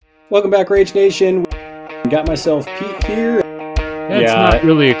Welcome back, Rage Nation. Got myself Pete here. That's not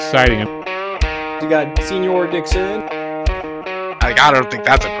really exciting. You got Senior Dixon. I don't think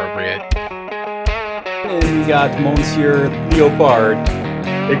that's appropriate. And we got Monsieur Leopard.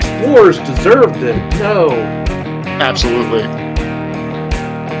 Explorers deserved it. No. Absolutely.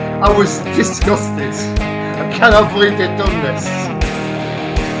 I was disgusted. I cannot believe they've done this.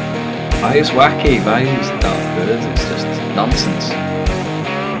 Why is wacky? Why is that good? It's just nonsense.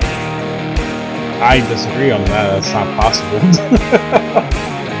 I disagree on that. That's not possible.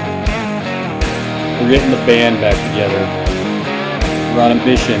 We're getting the band back together. We're on a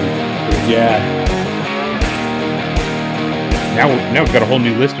mission. Yeah. Now we've got a whole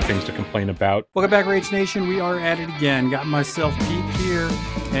new list of things to complain about. Welcome back, Rage Nation. We are at it again. Got myself Pete here,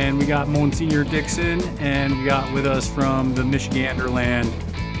 and we got Monsignor Dixon, and we got with us from the Michiganderland,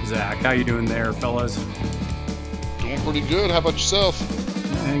 Zach. How you doing there, fellas? Doing pretty good. How about yourself?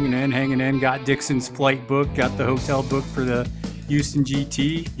 Hanging in. Got Dixon's flight book. Got the hotel book for the Houston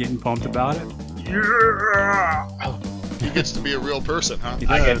GT. Getting pumped about it. Yeah! He gets to be a real person, huh?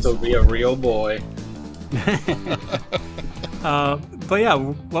 I get to be a real boy. But yeah,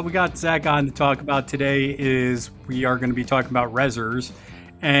 what we got Zach on to talk about today is we are going to be talking about Rezzers,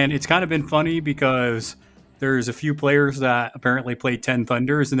 and it's kind of been funny because there's a few players that apparently play 10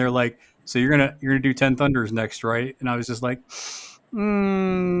 Thunders, and they're like, "So you're gonna do 10 Thunders next, right?" And I was just like, I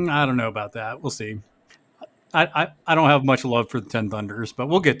don't know about that. We'll see. I don't have much love for the 10 Thunders, but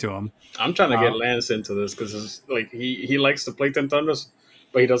we'll get to them. I'm trying to get Lance into this because it's like he likes to play 10 Thunders,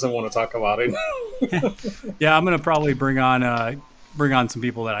 but he doesn't want to talk about it. Yeah, I'm gonna probably bring on some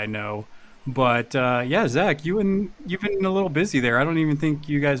people that I know. But yeah, Zach, you've been a little busy there. I don't even think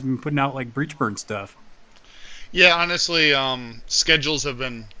you guys have been putting out like Breachburn stuff. Yeah, honestly, schedules have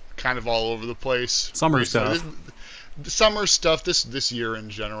been kind of all over the place. Summer stuff. The summer stuff this year in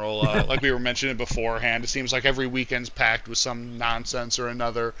general, like we were mentioning beforehand, it seems like every weekend's packed with some nonsense or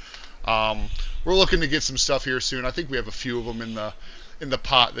another. We're looking to get some stuff here soon. I think we have a few of them in the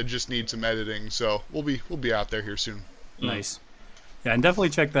pot that just need some editing, so we'll be out there here soon. Nice. Yeah, and definitely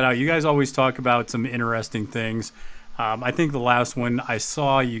check that out. You guys always talk about some interesting things. I think the last one I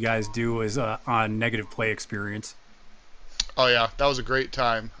saw you guys do was on negative play experience. Oh yeah, that was a great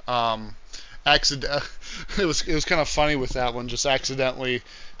time. It was kind of funny with that one, just accidentally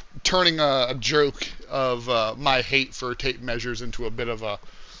turning a joke of my hate for tape measures into a bit of a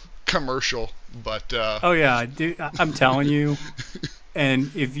commercial. But oh yeah, dude, I'm telling you. And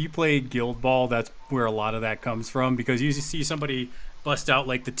if you play Guild Ball, that's where a lot of that comes from, because you see somebody bust out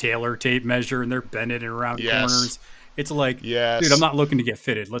like the Taylor tape measure and they're bending it around corners. It's like, dude, I'm not looking to get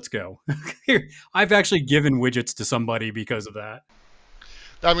fitted. Let's go. Here, I've actually given widgets to somebody because of that.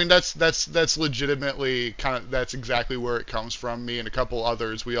 I mean, that's legitimately that's exactly where it comes from. Me and a couple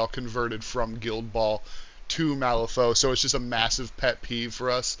others, we all converted from Guild Ball to Malifaux, so it's just a massive pet peeve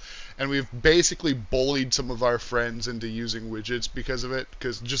for us. And we've basically bullied some of our friends into using widgets because of it,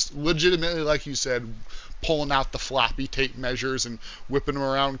 because just legitimately, like you said, pulling out the floppy tape measures and whipping them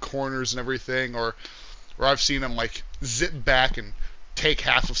around corners and everything, or I've seen them like zip back and take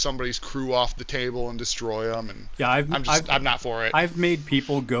half of somebody's crew off the table and destroy them, and yeah, I'm not for it. I've made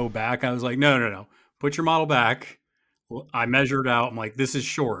people go back. I was like, no, put your model back. I measured out. I'm like, this is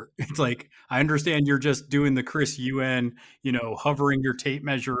short. It's like, I understand you're just doing the Chris UN, hovering your tape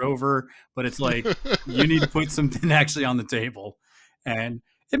measure over, but it's like, you need to put something actually on the table. And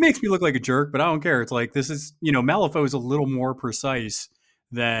it makes me look like a jerk, but I don't care. It's like, this is, Malifaux is a little more precise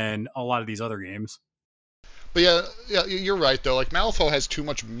than a lot of these other games. But yeah, you're right though. Like, Malifaux has too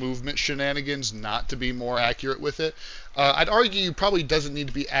much movement shenanigans not to be more accurate with it. I'd argue probably doesn't need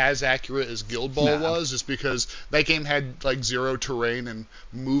to be as accurate as Guild Ball was, just because that game had like zero terrain and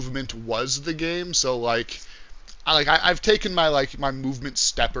movement was the game. So I've taken my movement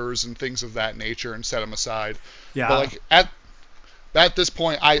steppers and things of that nature and set them aside. Yeah. But at this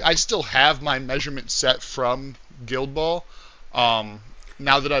point, I still have my measurement set from Guild Ball.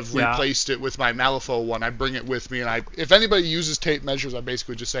 Now that I've replaced it with my Malifaux one, I bring it with me, and if anybody uses tape measures, I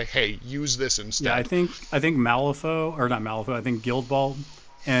basically just say, "Hey, use this instead." Yeah, I think Malifaux, or not Malifaux, I think Guild Ball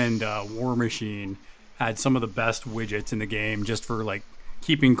and War Machine had some of the best widgets in the game, just for like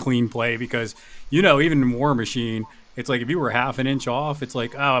keeping clean play. Because even in War Machine, it's like if you were half an inch off, it's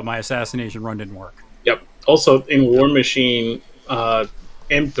like, oh, my assassination run didn't work. Yep. Also in War Machine,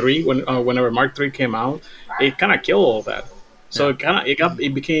 M3 whenever Mark III came out, it kind of killed all that. So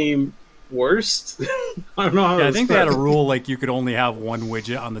it became worse. I don't know how. Yeah, I think they had a rule like you could only have one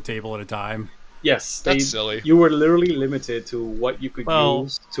widget on the table at a time. Yes, that's silly. You were literally limited to what you could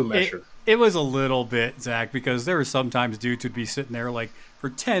use to measure. It was a little bit, Zach, because there were sometimes dudes would be sitting there like for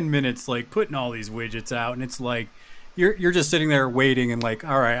 10 minutes, like putting all these widgets out, and it's like you're just sitting there waiting and like,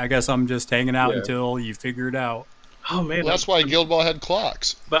 all right, I guess I'm just hanging out Yeah. until you figure it out. Oh man, Well, that's why Guild Ball had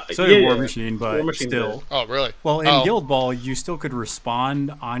clocks. But So yeah, did War yeah. Machine, but War Machine still. did. Oh, really? Well, in Oh. Guild Ball, you still could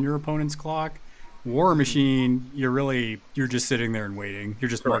respond on your opponent's clock. War Machine, you're just sitting there and waiting. You're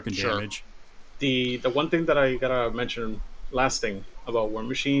just marking sure. damage. The one thing that I gotta mention, last thing about War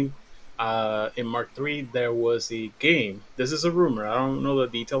Machine, in Mark III there was a game. This is a rumor. I don't know the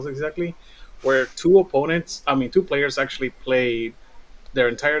details exactly. Where two players actually played their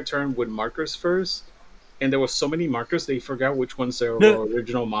entire turn with markers first, and there was so many markers they forgot which ones their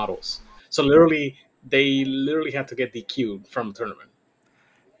original models. So they literally had to get DQ'd from a tournament.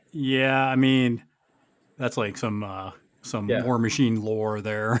 Yeah, I mean, that's like some Yeah. War Machine lore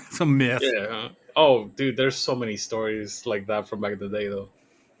there, some myth. Yeah. Oh, dude, there's so many stories like that from back in the day, though.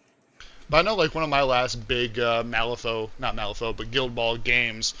 But I know, like, one of my last big not Malifaux, but Guild Ball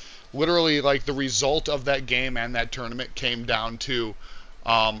games, literally, like, the result of that game and that tournament came down to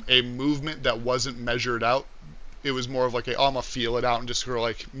a movement that wasn't measured out. It was more of like I'm gonna feel it out and just sort of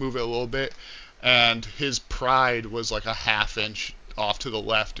like move it a little bit. And his pride was like a half inch off to the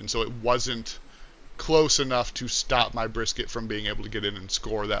left, and so it wasn't close enough to stop my brisket from being able to get in and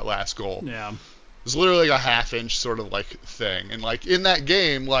score that last goal. Yeah. It's literally like a half inch sort of like thing. And like in that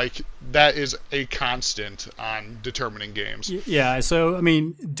game, like that is a constant on determining games. Yeah, so I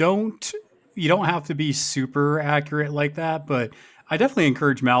mean, you don't have to be super accurate like that, but I definitely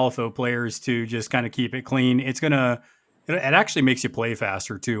encourage Malifaux players to just kind of keep it clean. It actually makes you play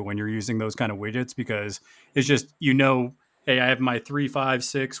faster too when you're using those kind of widgets, because it's just, hey, I have my 3, 5,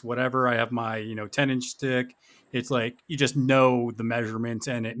 6, whatever. I have my 10-inch stick. It's like you just know the measurements,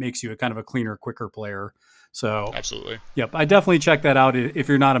 and it makes you a kind of a cleaner, quicker player. So Absolutely. Yep, I definitely check that out if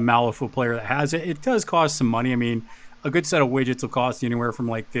you're not a Malifaux player that has it. It does cost some money. I mean, a good set of widgets will cost you anywhere from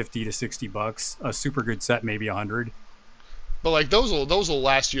like $50 to $60. A super good set, maybe $100. But like those will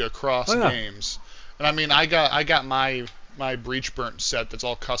last you across games. And I mean, I got my breach burnt set that's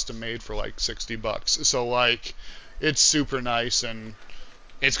all custom made for like $60. So like, it's super nice, and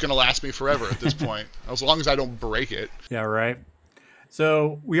it's gonna last me forever at this point, as long as I don't break it. Yeah, right.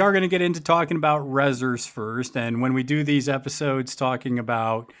 So we are going to get into talking about Rezzers first, and when we do these episodes talking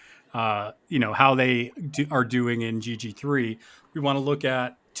about how they are doing in GG3, we want to look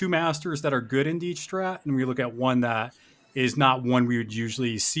at two masters that are good in each strat, and we look at one that is not one we would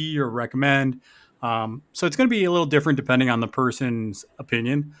usually see or recommend. So it's going to be a little different depending on the person's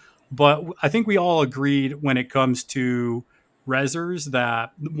opinion, but I think we all agreed when it comes to Rezzers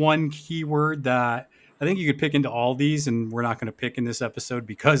that one keyword that I think you could pick into all these, and we're not going to pick in this episode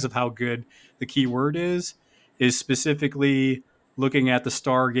because of how good the keyword is specifically looking at the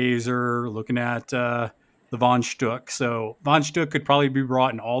Stargazer, looking at the Von Stuck. So Von Stuck could probably be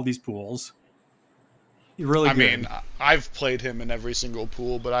brought in all these pools. Really good. I mean, I've played him in every single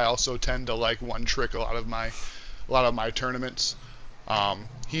pool, but I also tend to like one trick a lot of my tournaments.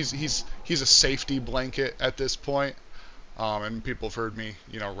 He's a safety blanket at this point. And people have heard me,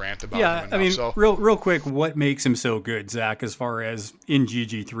 rant about him. Yeah, I mean, so. real quick, what makes him so good, Zach, as far as in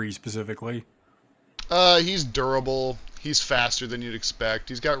GG3 specifically? He's durable. He's faster than you'd expect.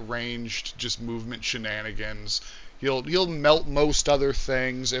 He's got ranged, just movement shenanigans. He'll melt most other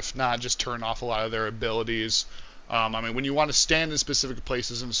things, if not just turn off a lot of their abilities. I mean, when you want to stand in specific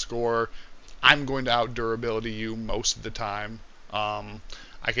places and score, I'm going to out durability you most of the time.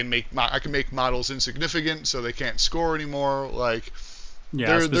 I can make models insignificant so they can't score anymore. Like,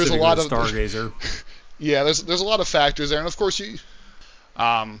 yeah, there's a lot of Stargazer. Yeah, there's a lot of factors there, and of course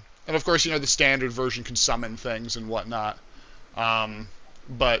the standard version can summon things and whatnot.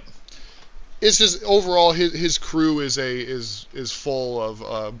 But it's just overall his crew is full of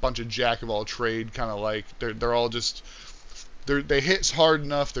a bunch of jack of all trade, kind of like they're all just they hit hard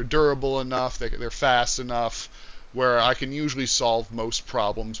enough, they're durable enough, they're fast enough, where I can usually solve most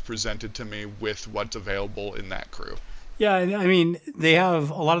problems presented to me with what's available in that crew. Yeah, I mean, they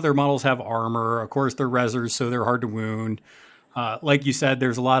have a lot of their models have armor. Of course, they're Rezzers, so they're hard to wound. Like you said,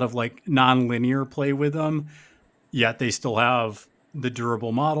 there's a lot of like non-linear play with them, yet they still have the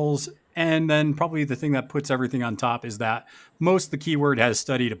durable models. And then probably the thing that puts everything on top is that most of the keyword has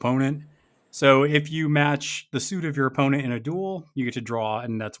studied opponent. So if you match the suit of your opponent in a duel, you get to draw,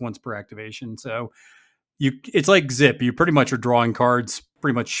 and that's once per activation. So it's like Zip. You pretty much are drawing cards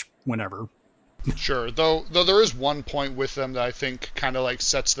pretty much whenever. Sure, though there is one point with them that I think kind of like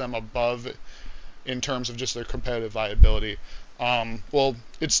sets them above in terms of just their competitive viability. Well,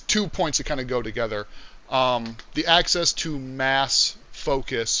 it's 2 points that kind of go together. The access to mass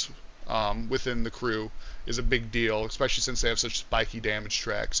focus within the crew is a big deal, especially since they have such spiky damage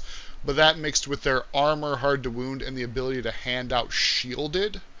tracks. But that mixed with their armor, hard to wound, and the ability to hand out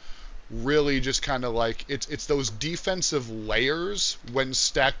shielded, really just kind of like it's those defensive layers when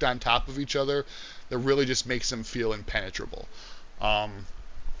stacked on top of each other that really just makes them feel impenetrable.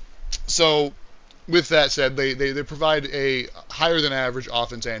 So with that said, they provide a higher than average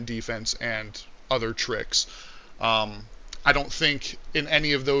offense and defense and other tricks. I don't think in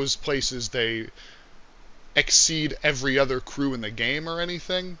any of those places they exceed every other crew in the game or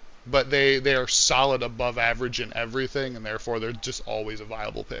anything, but they are solid above average in everything, and therefore they're just always a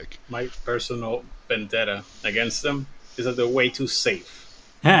viable pick. My personal vendetta against them is that they're way too safe.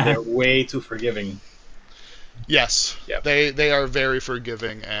 They're way too forgiving. Yes, Yep. they are very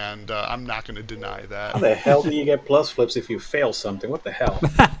forgiving, and I'm not going to deny that. How the hell do you get plus flips if you fail something? What the hell?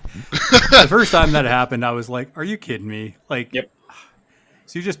 The first time that happened, I was like, "Are you kidding me?" Like, Yep.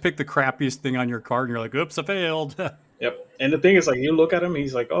 So you just pick the crappiest thing on your card, and you're like, "Oops, I failed." Yep. And the thing is, like, you look at him,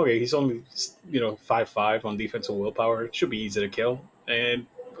 he's like, okay, he's only 5/5 on defensive willpower. It should be easy to kill, and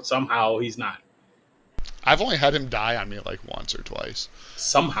somehow he's not. I've only had him die on me like once or twice.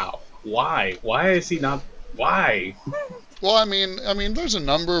 Somehow, why? Why is he not? Why? Well, I mean, there's a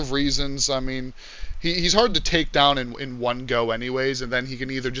number of reasons. I mean, he's hard to take down in one go anyways, and then he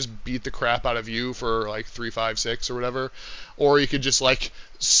can either just beat the crap out of you for like 3, 5, 6 or whatever, or you could just like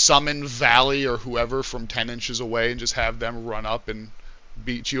summon Valley or whoever from 10 inches away and just have them run up and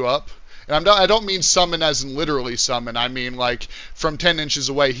beat you up. And I don't mean summon as in literally summon. I mean like from 10 inches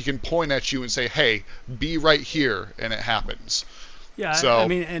away, he can point at you and say, "Hey, be right here," and it happens. Yeah, So, I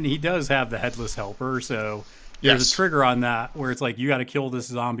mean, and he does have the headless helper, so there's yes. a trigger on that where it's like you got to kill this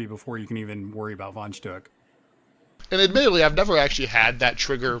zombie before you can even worry about Von Stuck. And admittedly, I've never actually had that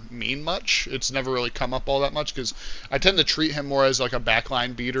trigger mean much. It's never really come up all that much because I tend to treat him more as like a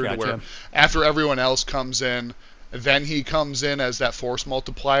backline beater, Gotcha. to where after everyone else comes in, then he comes in as that force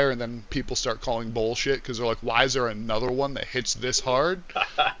multiplier, and then people start calling bullshit because they're like, "Why is there another one that hits this hard?"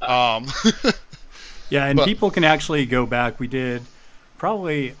 Yeah, and But- people can actually go back. We did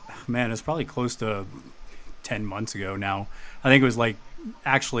probably, man, it's probably close to 10 months ago now. I think it was like,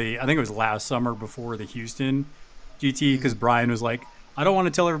 actually, I think it was last summer before the Houston GT, because Brian was like, "I don't want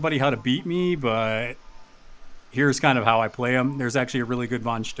to tell everybody how to beat me, but here's kind of how I play them." There's actually a really good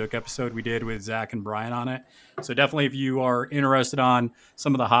Von Stuck episode we did with Zach and Brian on it. So definitely if you are interested on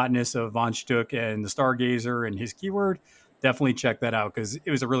some of the hotness of Von Stuck and the Stargazer and his keyword, definitely check that out because it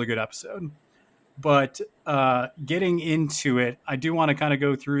was a really good episode. But getting into it, I do want to kind of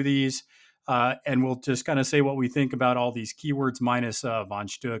go through these and we'll just kind of say what we think about all these keywords minus Von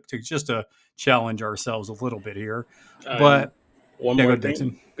Stuck to challenge ourselves a little bit here. But one yeah, more go ahead,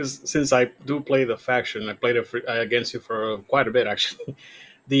 thing, because since I do play the faction, I played it against you for quite a bit actually.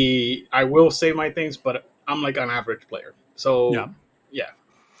 I will say my things, but I'm like an average player. So yeah.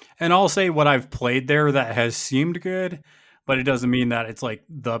 And I'll say what I've played there that has seemed good, but it doesn't mean that it's like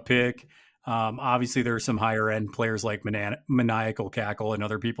the pick. Obviously, there's some higher end players like Maniacal Cackle and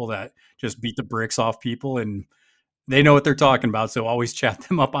other people that just beat the bricks off people, and they know what they're talking about. So always chat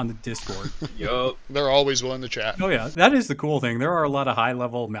them up on the Discord. Yup. They're always willing to chat. Oh yeah, that is the cool thing. There are a lot of high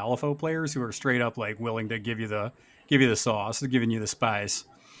level Malifaux players who are straight up like willing to give you the sauce, giving you the spice.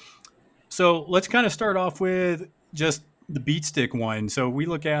 So let's kind of start off with just the beat stick one. So we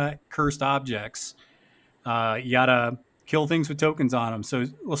look at cursed objects. You gotta kill things with tokens on them. So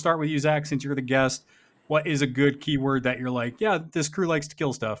we'll start with you, Zach, since you're the guest. What is a good keyword that you're like, yeah, this crew likes to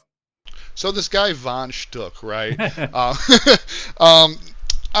kill stuff? So this guy Von Stuck, right?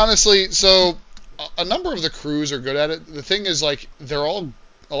 Honestly, so a number of the crews are good at it. The thing is, like, a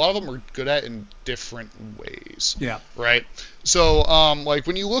lot of them are good at it in different ways. Yeah. Right? So, like,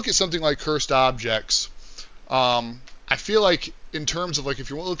 when you look at something like cursed objects, I feel like in terms of, like, if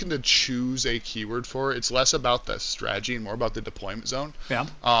you're looking to choose a keyword for it, it's less about the strategy and more about the deployment zone. Yeah.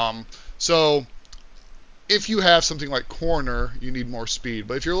 So if you have something like corner, you need more speed.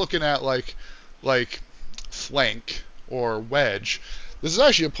 But if you're looking at like flank or wedge, this is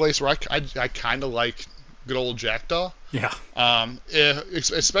actually a place where I kind of like good old Jackdaw. Yeah.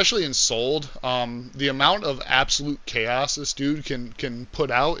 Especially in Sold, the amount of absolute chaos this dude can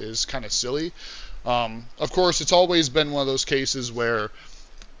put out is kind of silly. Of course, it's always been one of those cases where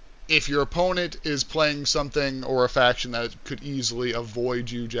if your opponent is playing something or a faction that could easily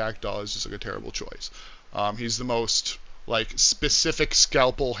avoid you, Jackdaw is just like a terrible choice. He's the most like specific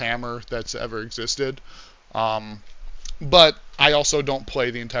scalpel hammer that's ever existed. But I also don't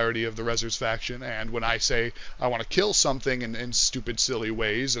play the entirety of the Rezzers faction, and when I say I want to kill something in stupid, silly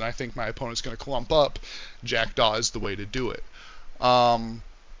ways, and I think my opponent's going to clump up, Jackdaw is the way to do it.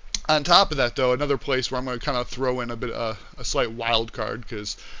 On top of that, though, another place where I'm going to kind of throw in a slight wild card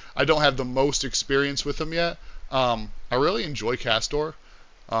because I don't have the most experience with him yet. I really enjoy Castor.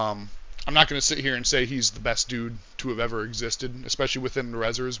 I'm not going to sit here and say he's the best dude to have ever existed, especially within the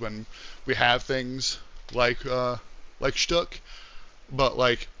Rezzers when we have things like Stuck. But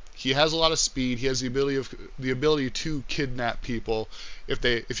like he has a lot of speed. He has the ability to kidnap people. If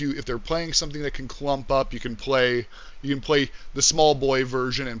they're playing something that can clump up, you can play the small boy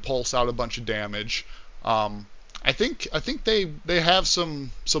version and pulse out a bunch of damage. I think they have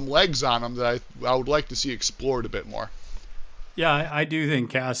some legs on them that I would like to see explored a bit more. Yeah, I do think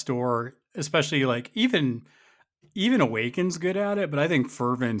Castor, especially like even Awaken's good at it, but I think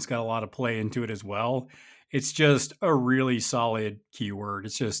Fervent's got a lot of play into it as well. It's just a really solid keyword.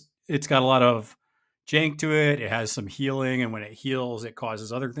 It's got a lot of jank to it. It has some healing, and when it heals, it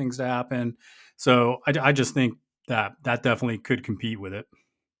causes other things to happen. So I just think that definitely could compete with it.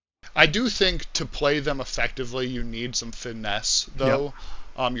 I do think to play them effectively, you need some finesse, though. Yep.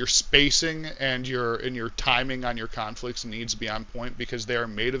 Your spacing and your timing on your conflicts needs to be on point because they are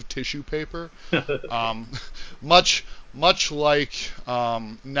made of tissue paper. Much like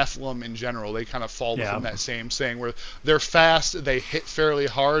Nephilim in general, they kind of fall within that same saying where they're fast, they hit fairly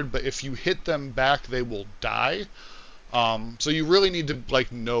hard, but if you hit them back, they will die. So you really need to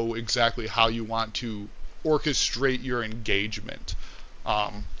like know exactly how you want to orchestrate your engagement.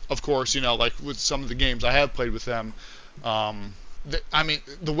 Of course, like with some of the games I have played with them. The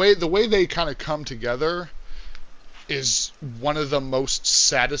way they kind of come together is one of the most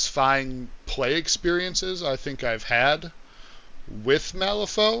satisfying play experiences I think I've had with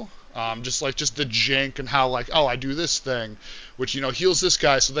Malifaux. Just the jank and how I do this thing, which heals this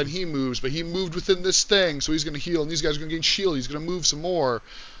guy, so then he moves, but he moved within this thing, so he's gonna heal, and these guys are gonna gain shield. He's gonna move some more,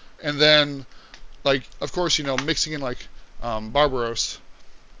 and then of course mixing in Barbaros,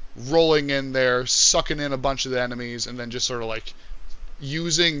 rolling in there, sucking in a bunch of the enemies, and then just sort of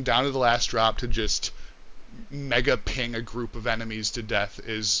using down to the last drop to just mega ping a group of enemies to death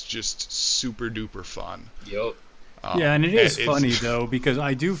is just super duper fun. Yep. Yeah, and it's funny though, because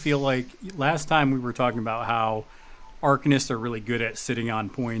I do feel like last time we were talking about how Arcanists are really good at sitting on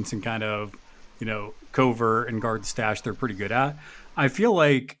points and kind of, covert and guard the stash they're pretty good at. I feel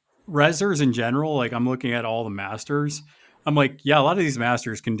like Rezzers in general, I'm looking at all the masters, I'm like, yeah, a lot of these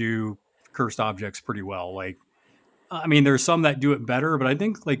masters can do cursed objects pretty well. There's some that do it better, but I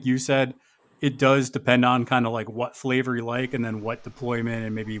think, like you said, it does depend on kind of what flavor you like and then what deployment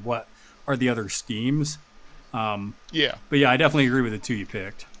and maybe what are the other schemes. Yeah. But yeah, I definitely agree with the two you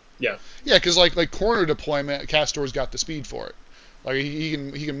picked. Yeah. Yeah, because like corner deployment, Castor's got the speed for it.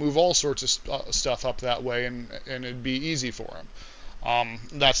 He can move all sorts of stuff up that way, and it'd be easy for him.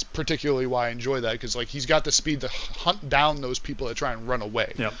 That's particularly why I enjoy that, because he's got the speed to hunt down those people that try and run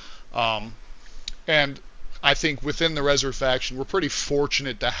away. Yep. And I think within the Rezzer faction, we're pretty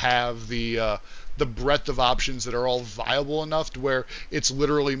fortunate to have the breadth of options that are all viable enough to where it's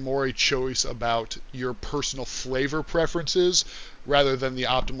literally more a choice about your personal flavor preferences rather than the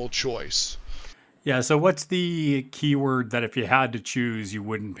optimal choice. Yeah, so what's the keyword that if you had to choose, you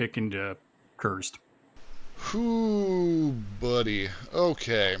wouldn't pick into Cursed? Ooh, buddy.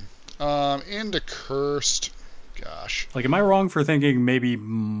 Okay. Into Cursed. Gosh. Am I wrong for thinking maybe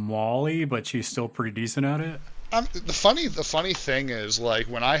Molly, but she's still pretty decent at it? The funny thing is,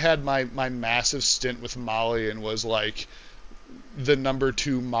 when I had my massive stint with Molly and was the number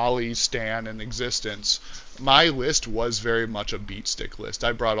 2 Molly stan in existence, my list was very much a beat stick list.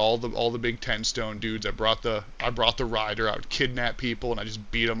 I brought all the big 10 stone dudes. I brought the rider. I would kidnap people and I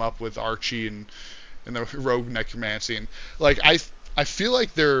just beat them up with Archie and the rogue necromancy. And I feel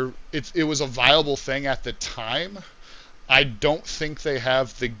like it was a viable thing at the time. I don't think they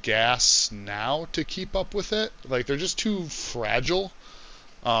have the gas now to keep up with it. They're just too fragile.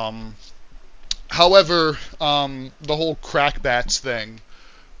 However, the whole crackbats thing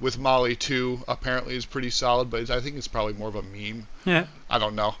with Molly 2 apparently is pretty solid, but I think it's probably more of a meme. Yeah. I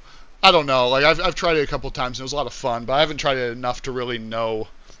don't know. I've tried it a couple times and it was a lot of fun, but I haven't tried it enough to really know.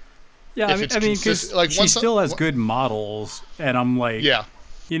 Yeah, because she still has good models, and I'm yeah,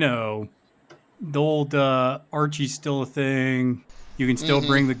 the old Archie's still a thing. You can still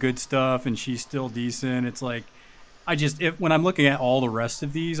bring the good stuff, and she's still decent. It's when I'm looking at all the rest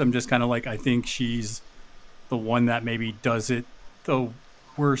of these, I'm just kind of I think she's the one that maybe does it the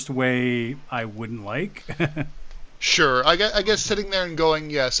worst way I wouldn't like. Sure, I guess sitting there and going,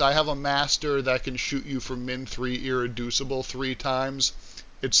 yes, I have a master that can shoot you for min 3 irreducible 3 times.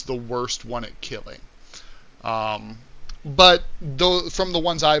 It's the worst one at killing. But from the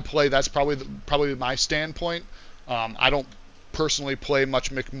ones I play, that's probably my standpoint. I don't personally play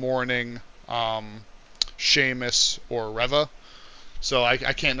much McMorning, Seamus, or Reva, so I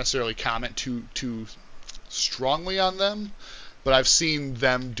can't necessarily comment too strongly on them, but I've seen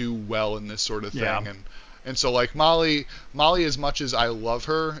them do well in this sort of thing, Yeah. and so like Molly, as much as I love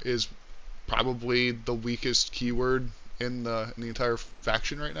her, is probably the weakest keyword in the entire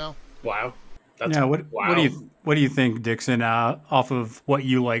faction right now. Wow. That's, Yeah, wow. what do you think, Dixon? Off of what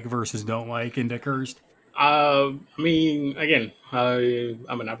you like versus don't like in Dickhurst? I mean, again,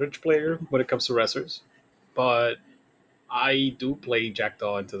 I'm an average player when it comes to Rezzers, but I do play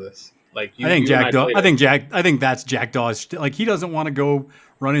Jackdaw into this. Like you, I think you and Jackdaw. played I it. think I think that's Jackdaw's. Like he doesn't want to go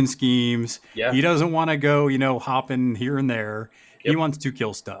running schemes. Yeah. He doesn't want to go, hopping here and there. He Yep. wants to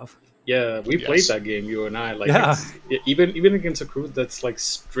kill stuff. Yeah, we played that game, you and I. Like, Yeah. even against a crew that's like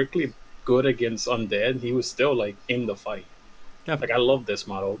strictly good against undead, he was still like in the fight. Yeah. Like I love this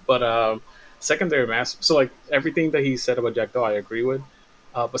model, but secondary master. So like everything that he said about Jackdaw, I agree with.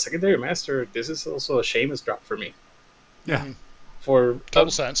 But secondary master, this is also a Seamus drop for me. Yeah. For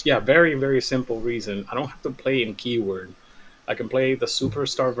Total sense. Yeah, very very simple reason. I don't have to play in keyword. I can play the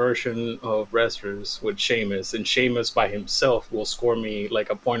superstar version of Rezzers with Seamus, and Seamus by himself will score me like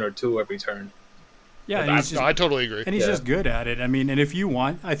a point or two every turn. Yeah, and he's No, I totally agree. and he's Yeah. just good at it. I mean, and if you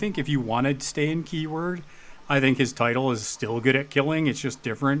wanted to stay in keyword, I think his title is still good at killing. It's just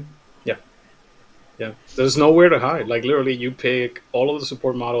different. Yeah, there's nowhere to hide. Like literally, you pick all of the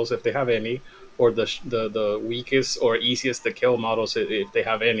support models if they have any, or the weakest or easiest to kill models if they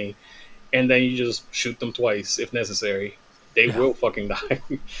have any, and then you just shoot them twice if necessary. They will fucking die.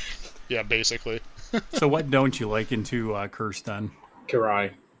 Yeah, basically. So what don't you like into Curse then?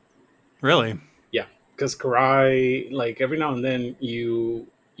 Karai, Really? yeah, because Karai, like every now and then you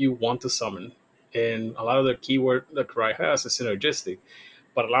want to summon, and a lot of the keyword that Karai has is synergistic,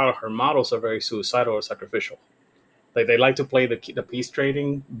 but a lot of her models are very suicidal or sacrificial. Like they like to play the piece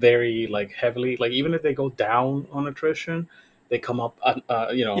trading very like heavily. Like even if they go down on attrition, they come up.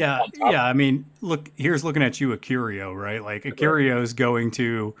 Yeah, on top. yeah. I mean, here's looking at you, Acurio, right? Like Acurio is going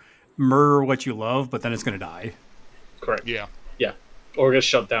to murder what you love, but then it's going to die. Correct. Yeah. Yeah, or get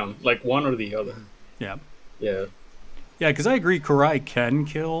shut down. Like one or the other. Yeah, Yeah. yeah. Because I agree, Karai can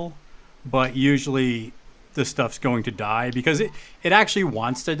kill, but usually the stuff's going to die because it actually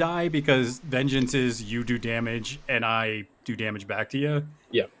wants to die because vengeance is you do damage and I do damage back to you.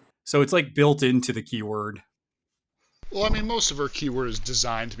 Yeah. So it's like built into the keyword. Well, I mean, most of her keyword is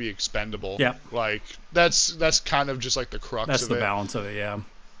designed to be expendable. Yeah. Like that's kind of just like the crux That's of the it. balance of it. Yeah.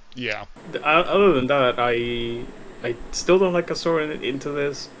 Yeah. Other than that, I still don't like Castor into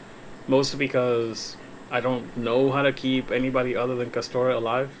this, mostly because I don't know how to keep anybody other than Castor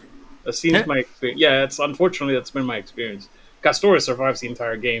alive. That seems my experience. Yeah, unfortunately that's been my experience. Castor survives the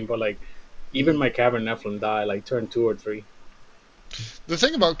entire game, but like even my Cavern Nephilim die like turn 2 or 3. The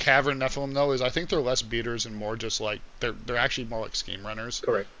thing about Cavern Nephilim though is I think they're less beaters and more just like they're actually more like scheme runners.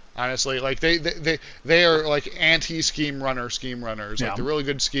 Correct. Honestly, like they are like anti-scheme runners. Like Yeah. they're really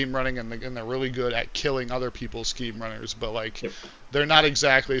good scheme running and they're really good at killing other people's scheme runners. But like they're not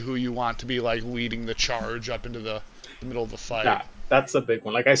exactly who you want to be like leading the charge up into the middle of the fight. Nah, that's a big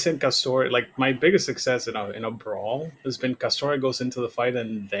one. Like I said, Castor. Like my biggest success in a brawl has been Castor goes into the fight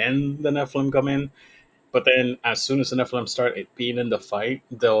and then the Nephilim come in. But then, as soon as the Nephilim start being in the fight,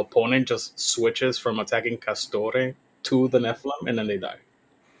 the opponent just switches from attacking Castor to the Nephilim, and then they die.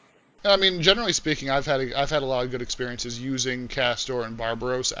 I mean, generally speaking, I've had a lot of good experiences using Castor and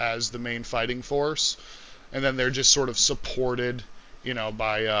Barbaros as the main fighting force, and then they're just sort of supported,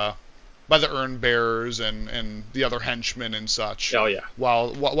 by the urn bearers and the other henchmen and such. Oh yeah, While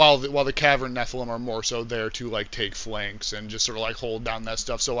the Cavern Nephilim are more so there to like take flanks and just sort of like hold down that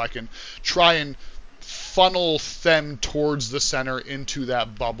stuff, so I can try and funnel them towards the center into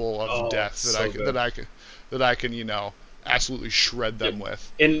that bubble of death that I can absolutely shred them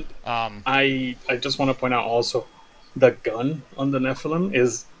with. And I just want to point out also, the gun on the Nephilim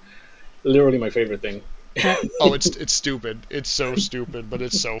is literally my favorite thing. Oh, it's stupid. It's so stupid, but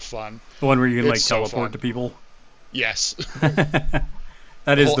it's so fun. The one where you can like It's so teleport fun. to people. Yes.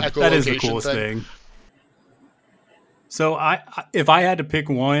 That is whole the echolocation coolest thing. thing. So if I had to pick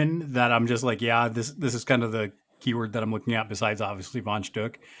one that I'm just like, yeah, this is kind of the keyword that I'm looking at besides obviously Von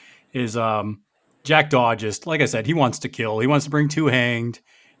Stuck, is Jackdaw. Just like I said, he wants to kill. He wants to bring 2 hanged.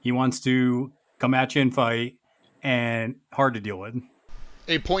 He wants to come at you and fight, and hard to deal with.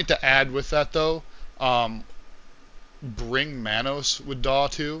 A point to add with that though, bring Manos with Daw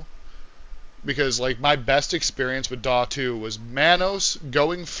 2. Because like my best experience with Daw 2 was Manos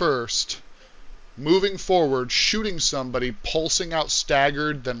going first, moving forward, shooting somebody, pulsing out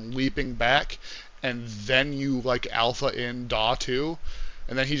staggered, then leaping back, and then you like alpha in Daw 2,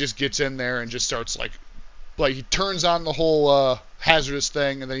 and then he just gets in there and just starts like he turns on the whole hazardous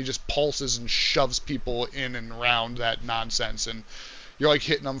thing, and then he just pulses and shoves people in and around that nonsense, and you're like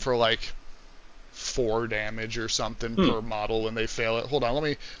hitting them for like 4 damage or something per model when they fail it. Hold on,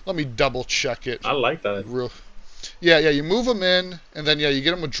 let me double check it. I like that. Yeah, you move them in, and then you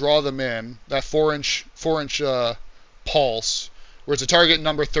get them to draw them in. That 4-inch pulse, where it's a target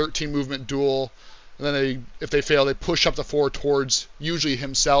number 13 movement duel, and then if they fail, they push up the 4 towards usually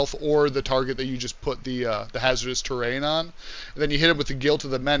himself or the target that you just put the hazardous terrain on. And then you hit him with the Guilt of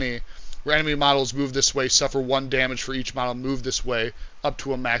the Many, where enemy models move this way suffer 1 damage for each model moved this way, up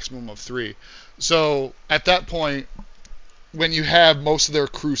to a maximum of 3. So at that point, when you have most of their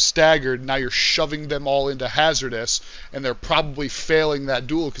crew staggered, now you're shoving them all into hazardous, and they're probably failing that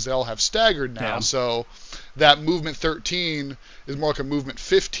duel because they all have staggered now. Yeah. So that movement 13 is more like a movement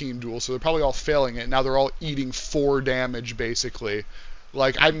 15 duel, so they're probably all failing it. Now they're all eating 4 damage, basically.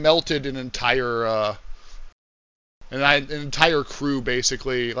 Like, I melted an entire crew,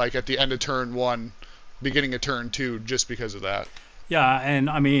 basically, like at the end of turn 1, beginning of turn 2, just because of that. Yeah, and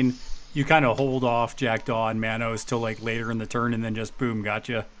I mean, you kind of hold off Jackdaw and Manos till like later in the turn, and then just boom,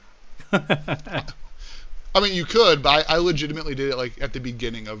 gotcha. I mean, you could, but I legitimately did it like at the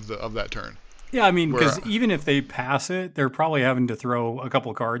beginning of that turn. Yeah, I mean, because even if they pass it, they're probably having to throw a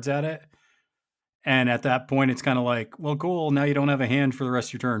couple cards at it, and at that point, it's kind of like, well, cool, now you don't have a hand for the rest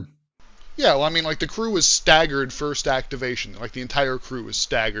of your turn. Yeah, well, I mean, like, the crew was staggered first activation. Like, the entire crew was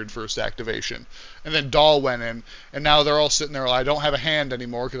staggered first activation. And then Dahl went in, and now they're all sitting there, I don't have a hand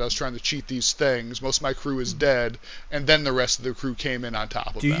anymore because I was trying to cheat these things. Most of my crew is dead. And then the rest of the crew came in on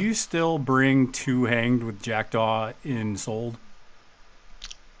top of them. Do you still bring 2 hanged with Jackdaw in Sold?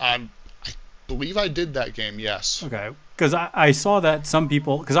 I believe I did that game, yes. Okay, because I saw that some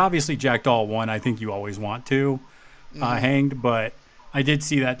people, because obviously Jackdaw 1, I think you always want to hanged, but I did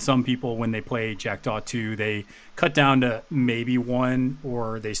see that some people, when they play Jackdaw 2, they cut down to maybe 1,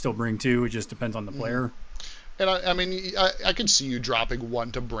 or they still bring 2. It just depends on the player. And I mean, I could see you dropping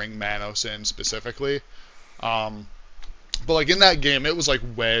 1 to bring Manos in specifically. But like in that game, it was like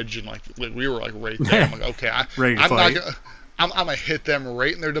Wedge, and like we were like right there. I'm like, okay, I'm gonna hit them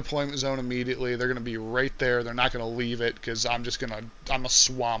right in their deployment zone immediately. They're gonna be right there. They're not gonna leave it because I'm gonna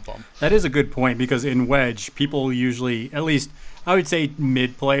swamp them. That is a good point, because in Wedge, people usually, at least I would say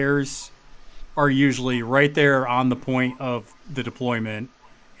mid players, are usually right there on the point of the deployment,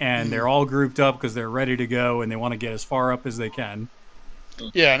 and they're all grouped up because they're ready to go and they want to get as far up as they can.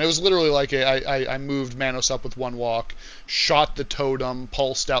 Yeah, and it was literally like I moved Manos up with 1 walk, shot the totem,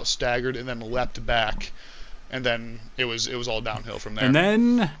 pulsed out, staggered, and then leapt back, and then it was all downhill from there. And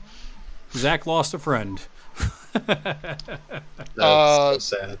then Zach lost a friend. That's so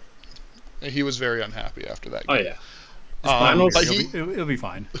sad. He was very unhappy after that game. Oh yeah. But it'll be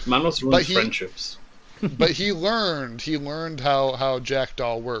fine. Manos ruins friendships. But he learned how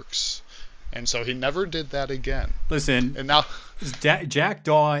Jackdaw works, and so he never did that again. Listen, and now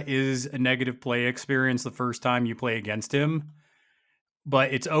Jackdaw is a negative play experience the first time you play against him,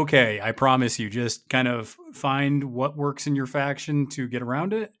 but it's okay. I promise you. Just kind of find what works in your faction to get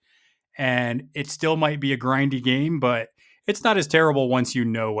around it, and it still might be a grindy game, but it's not as terrible once you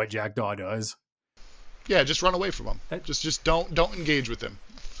know what Jackdaw does. Yeah, just run away from him. Just don't engage with him.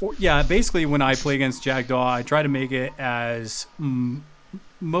 Yeah, basically when I play against Jackdaw, I try to make it as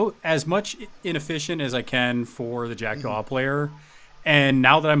much inefficient as I can for the Jackdaw player. And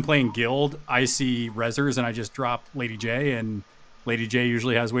now that I'm playing Guild, I see Rezzers and I just drop Lady J, and Lady J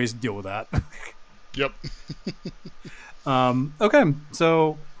usually has ways to deal with that. Yep. Okay,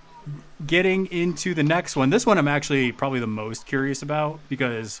 so getting into the next one. This one I'm actually probably the most curious about,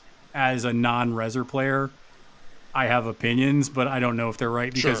 because as a non-Rezzer player, I have opinions, but I don't know if they're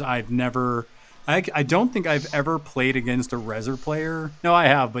right, because Sure. I've never... I don't think I've ever played against a Rezzer player. No, I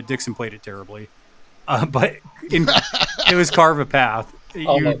have, but Dixon played it terribly. But it was Carve a Path.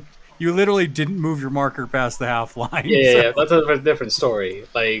 You literally didn't move your marker past the half line. Yeah, that's a different story.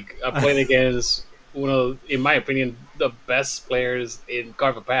 Like, I'm playing against one of, in my opinion, the best players in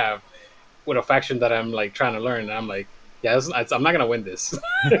Carve a Path with a faction that I'm like trying to learn. And I'm like, yeah, I'm not gonna win this.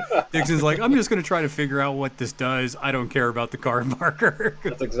 Dixon's like, I'm just gonna try to figure out what this does. I don't care about the card marker.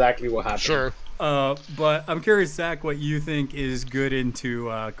 That's exactly what happened. Sure. But I'm curious, Zach, what you think is good into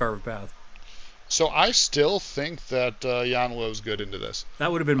Carve a Path. So I still think that Yanlo's good into this.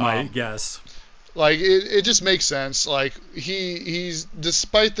 That would have been my guess. Like, it just makes sense. Like, he's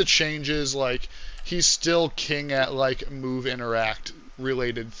despite the changes, like, he's still king at like move interact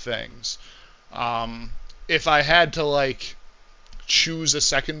related things. If I had to like choose a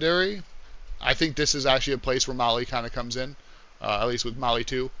secondary, I think this is actually a place where Mali kind of comes in, at least with Mali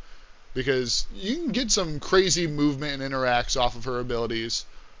 2, because you can get some crazy movement and interacts off of her abilities.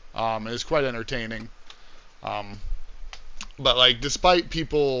 It's quite entertaining. But like, despite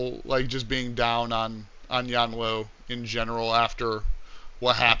people like just being down on Yanlo in general after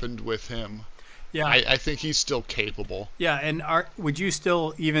what happened with him, Yeah, I think he's still capable. yeah. And would you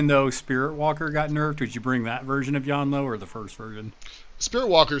still, even though Spirit Walker got nerfed, would you bring that version of Yanlo or the first version? Spirit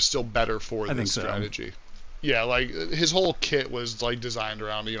Walker's still better for I think this so. strategy. Yeah, like his whole kit was like designed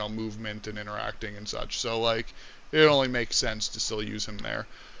around movement and interacting and such. So like it only makes sense to still use him there.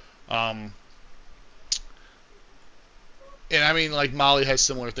 And I mean, like Mali has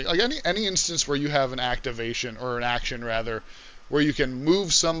similar things. Like any instance where you have an activation or an action rather, where you can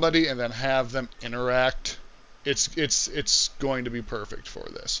move somebody and then have them interact, it's going to be perfect for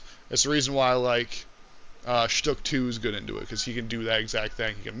this. It's the reason why like Shtuk 2 is good into it, because he can do that exact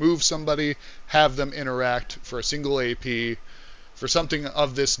thing. He can move somebody, have them interact for a single AP. For something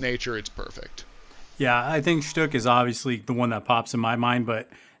of this nature, it's perfect. Yeah, I think Shtuk is obviously the one that pops in my mind, but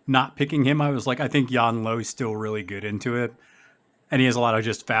not picking him, I was like, I think Yanlo is still really good into it. And he has a lot of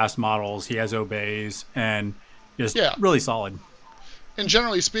just fast models. He has obeys and just really solid. And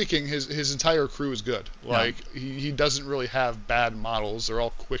generally speaking, his entire crew is good. Like, he doesn't really have bad models. They're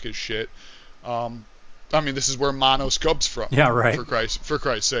all quick as shit. I mean, this is where Mono scopes from. Yeah, right. For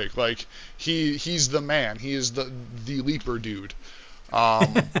Christ's sake, like he's the man. He is the leaper dude.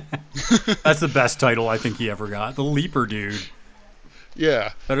 That's the best title I think he ever got. The leaper dude.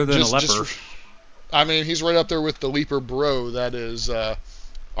 Yeah. Better than a leper. I mean, he's right up there with the leaper bro that is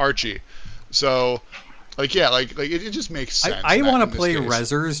Archie. So, like, yeah, like it just makes sense. I want to play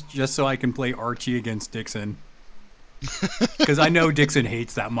Rezzers just so I can play Archie against Dixon. Because I know Dixon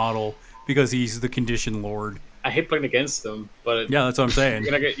hates that model because he's the condition lord. I hate playing against them, but yeah, that's what I'm saying.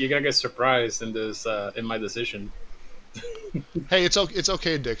 You're gonna get surprised in this in my decision. Hey, it's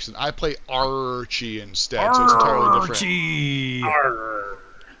okay, Dixon. I play Archie instead, so it's entirely different. Archie.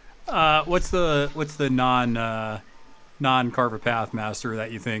 What's the non Carver Path master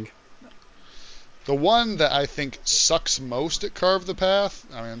that you think? The one that I think sucks most at Carve the Path,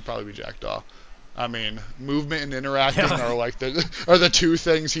 I mean, it'd probably be Jackdaw. I mean, movement and interacting are the two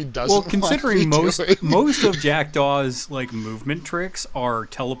things he doesn't. Well, considering want to be doing. most of Jackdaw's like movement tricks are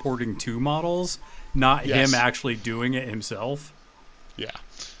teleporting to models, not him actually doing it himself. Yeah,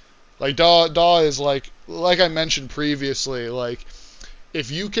 like Daw is like I mentioned previously, like if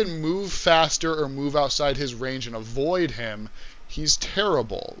you can move faster or move outside his range and avoid him, he's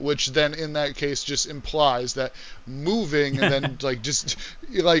terrible, which then in that case just implies that moving and then like just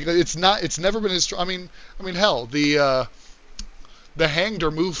like it's never been his. I mean hell, the Hanged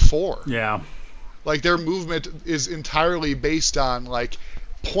are move 4. Yeah, like their movement is entirely based on like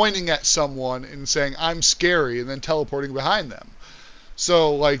pointing at someone and saying I'm scary and then teleporting behind them.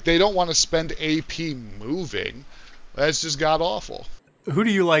 So like they don't want to spend AP moving. That's just god awful. Who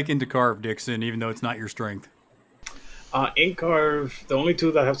do you like into Carve, Dixon? Even though it's not your strength. In Carve, the only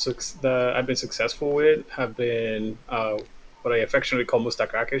two that I've been successful with have been what I affectionately call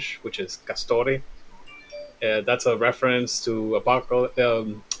Mustakrakish, which is Castore. That's a reference to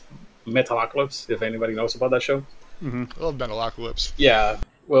Metalocalypse, if anybody knows about that show. Mm-hmm. I love Metalocalypse. Yeah,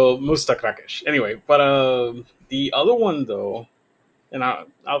 well, Mustakrakish. Anyway, but the other one, though, and I'll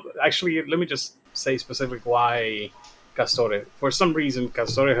actually, let me just say specifically why Castore. For some reason,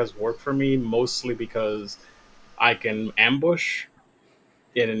 Castore has worked for me, mostly because I can ambush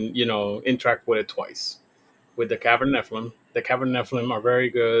and, interact with it twice. With the Cavern Nephilim. The Cavern Nephilim are very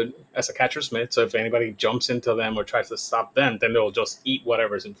good as a catcher's mitt, so if anybody jumps into them or tries to stop them, then they'll just eat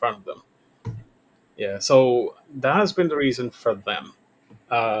whatever's in front of them. Yeah, so that has been the reason for them.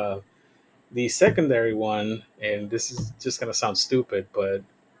 The secondary one, and this is just going to sound stupid, but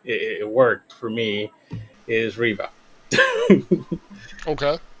it worked for me, is Riva.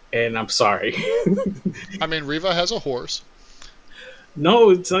 Okay. And I'm sorry. I mean, Riva has a horse.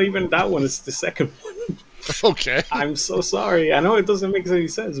 No, it's not even that one. It's the second one. Okay. I'm so sorry. I know it doesn't make any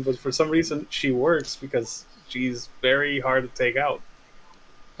sense, but for some reason she works because she's very hard to take out.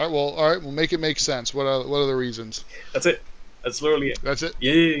 All right. We'll make it make sense. What are the reasons? That's it. That's literally it. That's it?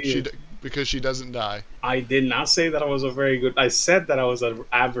 Yeah. Because she doesn't die. I did not say that I was a very good... I said that I was an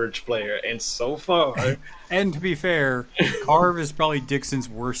average player, and so far... And to be fair, Carve is probably Dixon's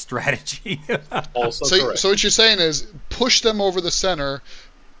worst strategy. Also correct. So what you're saying is push them over the center,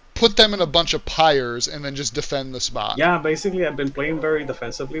 put them in a bunch of pyres, and then just defend the spot. Yeah, basically I've been playing very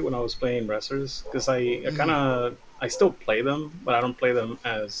defensively when I was playing Rezzers, because I still play them, but I don't play them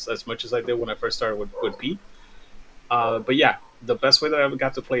as much as I did when I first started with Pete. But yeah, the best way that I ever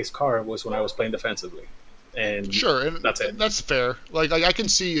got to play Scar was when I was playing defensively, and Sure, and that's it. That's fair. Like I can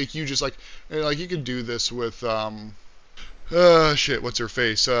see like you just like you could do this with shit, what's her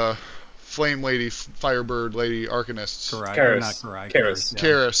face? Flame Lady, Firebird Lady, Arcanist. Karai, Karis. not Karai. Karis. Yeah.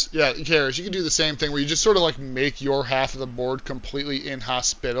 Karis, yeah, Karis. You can do the same thing where you just sort of like make your half of the board completely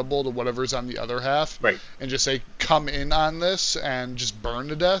inhospitable to whatever's on the other half, Right. and just say come in on this and just burn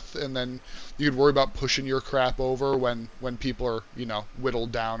to death, and then you could worry about pushing your crap over when people are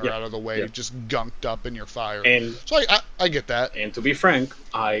whittled down or Yeah. out of the way, Yeah. just gunked up in your fire. And So I get that. and to be frank,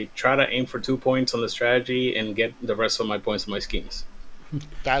 I try to aim for 2 points on the strategy and get the rest of my points on my schemes.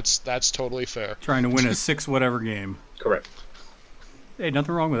 That's totally fair. Trying to win a 6 whatever game. Correct. Hey,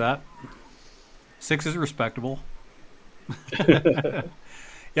 nothing wrong with that. 6 is respectable. Yeah,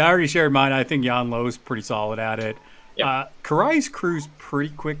 I already shared mine. I think Jan Lo's pretty solid at it. Yeah. Karai's crew's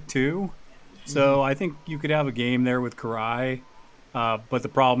pretty quick too. So I think you could have a game there with Karai. But the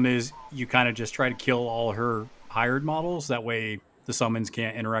problem is you kind of just try to kill all her hired models. That way the summons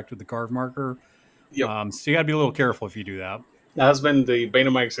can't interact with the carve marker. Yep. So you got to be a little careful if you do that. That has been the bane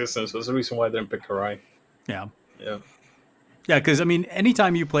of my existence. That's the reason why I didn't pick Karai. Yeah. Yeah. Yeah, because, I mean,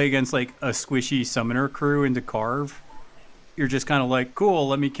 anytime you play against, like, a squishy summoner crew into Carve, you're just kind of like, cool,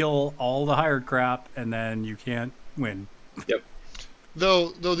 let me kill all the hired crap, and then you can't win. Yep. Though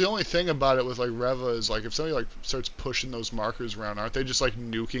the only thing about it with like Reva is like if somebody like starts pushing those markers around, aren't they just like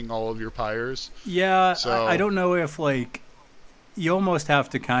nuking all of your pyres? Yeah, So- I don't know if, like, you almost have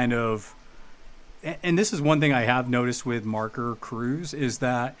to kind of... And this is one thing I have noticed with marker crews, is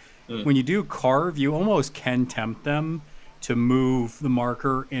that when you do Carve, you almost can tempt them to move the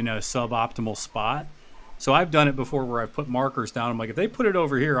marker in a suboptimal spot. So I've done it before where I've put markers down. I'm like, if they put it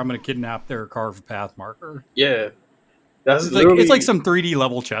over here, I'm going to kidnap their Carve path marker. Yeah. That's It's like some 3D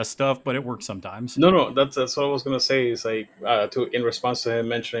level chess stuff, but it works sometimes. No, that's what I was gonna say. Is like in response to him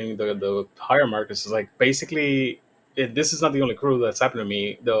mentioning the higher markers. Is like basically this is not the only crew that's happened to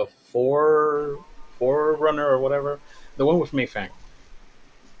me. The Forerunner or whatever, the one with Mayfang,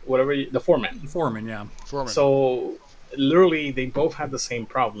 the Foreman. Foreman, yeah. Foreman. So literally, they both had the same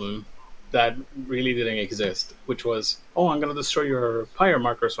problem that really didn't exist, which was, oh, I'm gonna destroy your pyre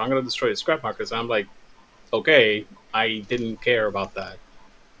markers, so I'm gonna destroy your scrap markers. And I'm like, okay, I didn't care about that.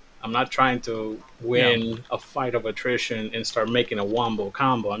 I'm not trying to win a fight of attrition and start making a wombo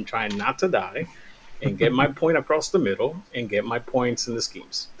combo. I'm trying not to die and get my point across the middle and get my points in the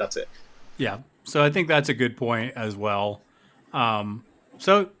schemes. That's it. Yeah. So I think that's a good point as well.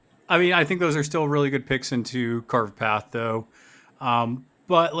 So, I mean, I think those are still really good picks into Carve Path, though.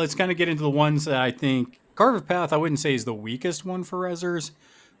 But let's kind of get into the ones that I think Carve Path, I wouldn't say is the weakest one for Rezzers,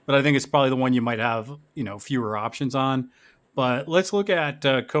 but I think it's probably the one you might have, fewer options on. But let's look at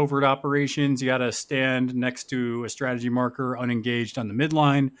covert operations. You got to stand next to a strategy marker unengaged on the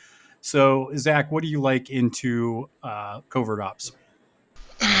midline. So, Zach, what do you like into covert ops?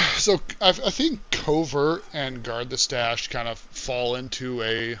 So I think covert and guard the stash kind of fall into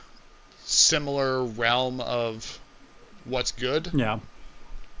a similar realm of what's good, Yeah.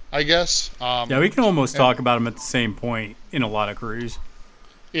 I guess. Yeah, we can almost talk about them at the same point in a lot of crews.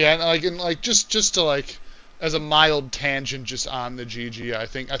 Yeah, and just to like as a mild tangent just on the GG, I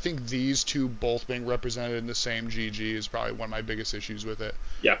think these two both being represented in the same GG is probably one of my biggest issues with it.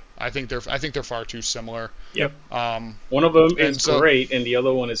 Yeah. I think they're far too similar. Yep. Um, One of them and is so- great, and the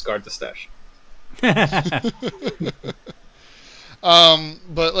other one is guard the stash.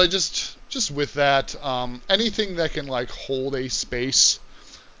 But like just with that, anything that can like hold a space,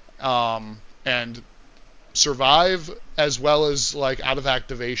 and survive as well as like out of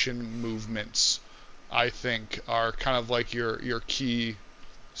activation movements, I think are kind of like your key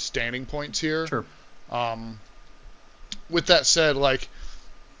standing points here. Sure. With that said, like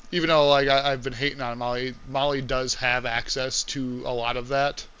even though like I've been hating on Molly does have access to a lot of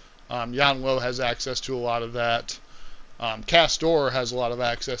that. Jan Lo has access to a lot of that. Castor has a lot of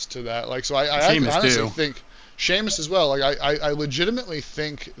access to that. Like so, I Seamus honestly too. think Seamus as well. Like I legitimately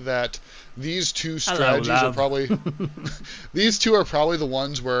think that these two strategies are love. probably these two are probably the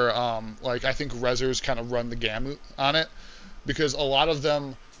ones where like I think Rezzers kind of run the gamut on it because a lot of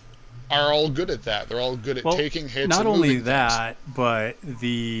them are all good at that. They're all good at taking hits. Not and only moving that, but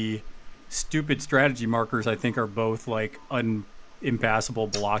the stupid strategy markers I think are both like impassable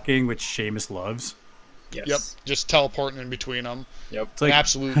blocking, which Seamus loves. Yes. things. Yep, just teleporting in between them. Yep. It's like,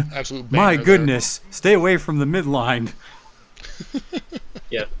 Absolute my banger there. goodness, stay away from the midline.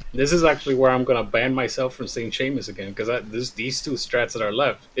 Yeah. This is actually where I'm gonna ban myself from saying Seamus again because these two strats that are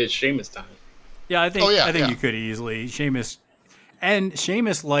left is Seamus time. Yeah, I think Oh, yeah, I think yeah. you could easily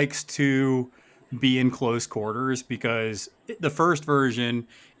Seamus likes to be in close quarters, because the first version,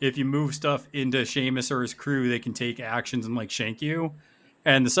 if you move stuff into Seamus or his crew, they can take actions and like shank you.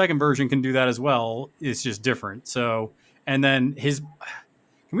 And the second version can do that as well. It's just different. So, and then can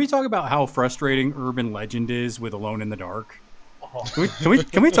we talk about how frustrating Urban Legend is with Alone in the Dark?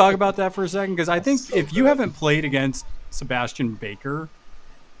 Can we talk about that for a second? Because I think if you haven't played against Sebastian Baker,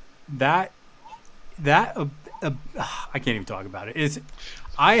 I can't even talk about it.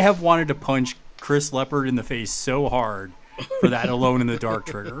 I have wanted to punch Chris Leopard in the face so hard for that Alone in the Dark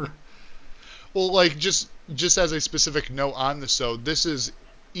trigger. Well, like just as a specific note on this, so this is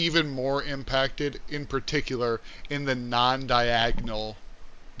even more impacted in particular in the non-diagonal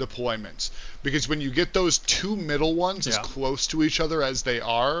deployments, because when you get those two middle ones as close to each other as they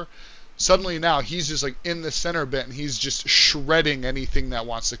are, suddenly now he's just like in the center bit and he's just shredding anything that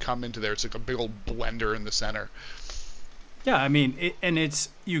wants to come into there. It's like a big old blender in the center. Yeah, I mean,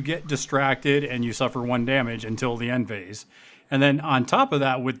 you get distracted and you suffer 1 damage until the end phase. And then on top of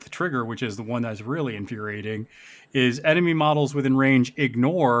that, with the trigger, which is the one that's really infuriating, is enemy models within range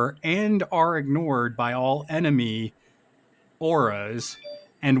ignore and are ignored by all enemy auras.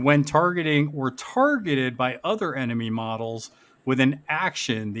 And when targeting or targeted by other enemy models with an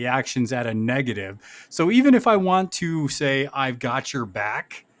action, the action's at a negative. So even if I want to say, I've got your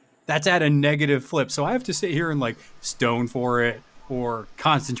back, that's at a negative flip. So I have to sit here and like stone for it or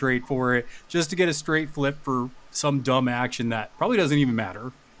concentrate for it just to get a straight flip for some dumb action that probably doesn't even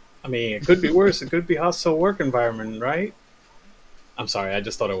matter. I mean, it could be worse. It could be hostile work environment, right? I'm sorry. I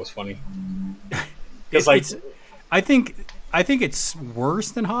just thought it was funny. I think it's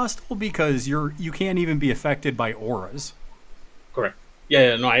worse than hostile because you can't even be affected by auras. Correct.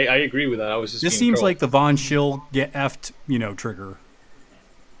 Yeah, no, I agree with that. I was just. This seems like the Von Schill get effed, trigger.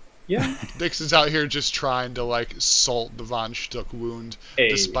 Yeah. Dixon's out here just trying to like salt the Von Stuck wound,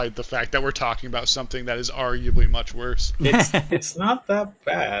 despite the fact that we're talking about something that is arguably much worse. It's not that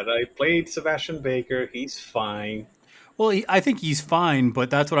bad. I played Sebastian Baker. He's fine. Well, I think he's fine, but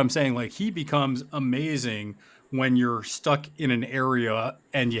that's what I'm saying. Like, he becomes amazing when you're stuck in an area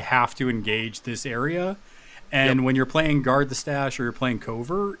and you have to engage this area. And when you're playing Guard the Stash or you're playing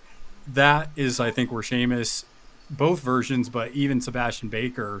Covert, that is, I think, where Seamus, both versions, but even Sebastian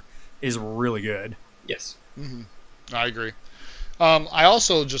Baker, is really good. Yes. Mm-hmm. I agree. I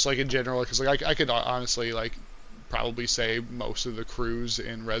also just like in general, because like I could honestly like probably say most of the crews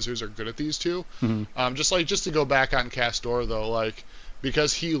in Rezzers are good at these two. Mm-hmm. Just to go back on Castor though, like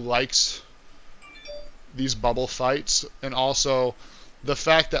because he likes these bubble fights, and also the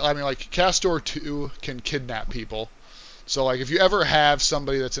fact that like Castor 2 can kidnap people. So like if you ever have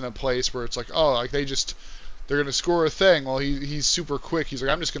somebody that's in a place where it's like, oh, like they're gonna score a thing, well he's super quick. He's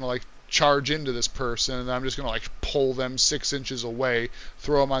like, I'm just gonna like charge into this person and I'm just gonna like pull them 6 inches away,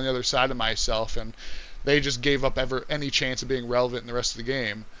 throw them on the other side of myself, and they just gave up any chance of being relevant in the rest of the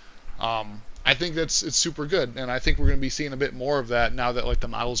game. I think it's super good, and I think we're gonna be seeing a bit more of that now that like the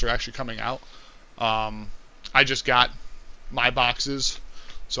models are actually coming out. I just got my boxes,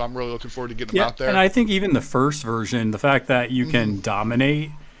 so I'm really looking forward to getting them out there. And I think even the first version, the fact that you can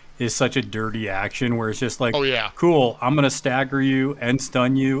dominate is such a dirty action where it's just like, oh yeah, cool, I'm going to stagger you and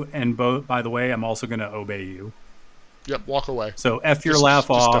stun you, and by the way, I'm also going to obey you. Yep, walk away. So F your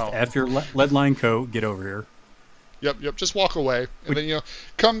laugh off, F your lead line coat, get over here. Yep, just walk away. And then,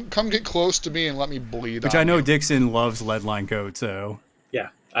 come get close to me and let me bleed. Which I know Dixon loves lead line coat, so. Yeah,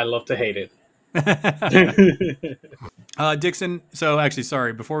 I love to hate it. Dixon, so actually,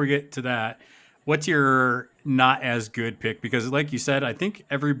 sorry, before we get to that, what's your not as good pick? Because like you said, I think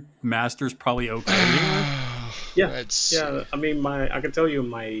every master's probably okay here. Yeah. I mean, I can tell you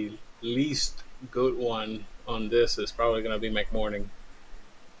my least good one on this is probably going to be McMorning.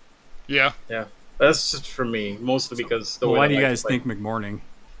 Yeah. That's just for me, mostly because why do you guys think McMorning?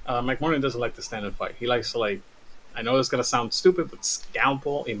 McMorning doesn't like to stand and fight. He likes to I know it's going to sound stupid, but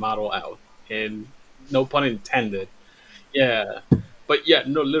scalpel a model out. And no pun intended. Yeah. But yeah,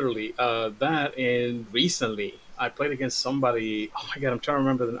 no, literally. That, and recently I played against somebody. Oh my God, I'm trying to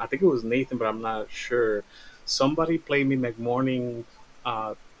remember. I think it was Nathan, but I'm not sure. Somebody played me McMorning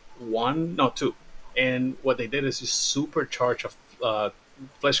 2. And what they did is just supercharge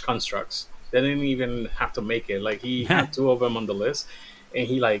flesh constructs. They didn't even have to make it. Like, he had 2 of them on the list, and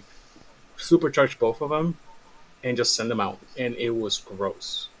he supercharged both of them and just send them out. And it was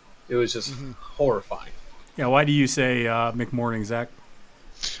gross. It was just horrifying. Yeah, why do you say McMorning, Zach?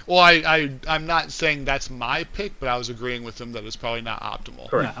 Well, I'm not saying that's my pick, but I was agreeing with him that it's probably not optimal.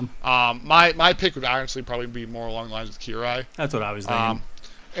 Correct. Yeah. My pick would honestly probably be more along the lines with Kirai. That's what I was thinking.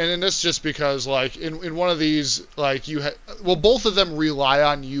 And then that's just because, like, in one of these, like, both of them rely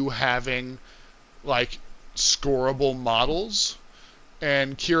on you having like scoreable models,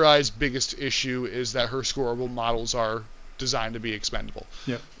 and Kirai's biggest issue is that her scoreable models are designed to be expendable.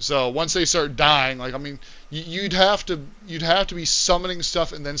 Yep. So once they start dying, like I mean, you'd have to be summoning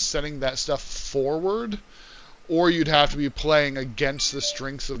stuff and then sending that stuff forward, or you'd have to be playing against the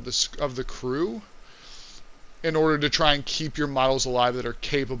strength of the crew in order to try and keep your models alive that are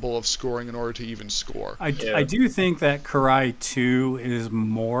capable of scoring in order to even score. I do think that Kirai 2 is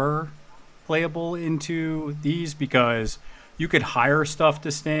more playable into these because you could hire stuff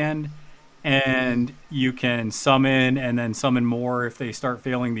to stand and you can summon and then summon more if they start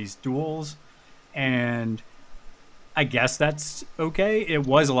failing these duels. And I guess that's okay. It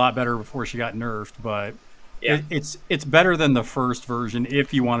was a lot better before she got nerfed, but it's better than the first version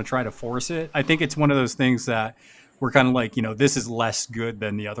if you want to try to force it. I think it's one of those things that we're kind of like, this is less good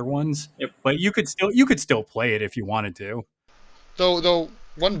than the other ones. Yep. But you could still play it if you wanted to. Though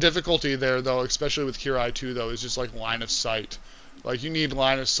one difficulty there, though, especially with Kirai 2, though, is just like line of sight. Like you need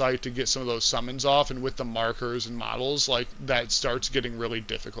line of sight to get some of those summons off, and with the markers and models, like that starts getting really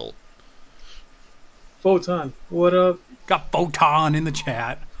difficult. Photon, what up? Got Photon in the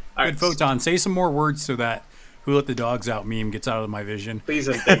chat. All Good, right. Photon. Say some more words so that "Who Let the Dogs Out" meme gets out of my vision. Please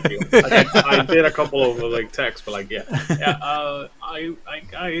and thank you. I did a couple of like texts, but like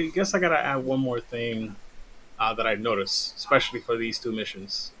I guess I gotta add one more thing that I noticed, especially for these two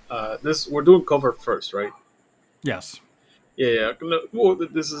missions. We're doing cover first, right? Yes. Yeah. Well,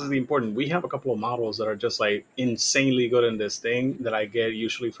 this is the important. We have a couple of models that are just like insanely good in this thing that I get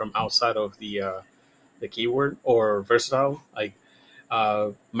usually from outside of the keyword or versatile. Like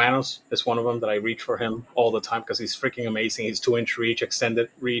Manos is one of them that I reach for him all the time because he's freaking amazing. He's 2-inch reach, extended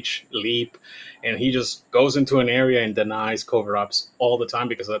reach, leap, and he just goes into an area and denies cover-ups all the time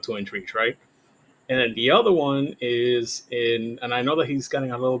because of that 2-inch reach, right? And then the other one is and I know that he's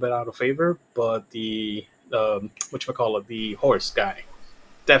getting a little bit out of favor, but the the horse guy,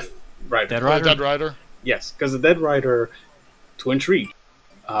 Death Rider. Dead Rider? Yes, because the Dead Rider, 2-inch reach,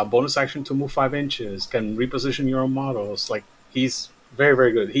 bonus action to move 5 inches, can reposition your own models. Like, he's very,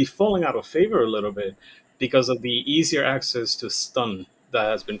 very good. He's falling out of favor a little bit because of the easier access to stun that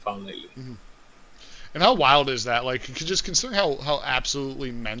has been found lately. Mm-hmm. And how wild is that? Like, just considering how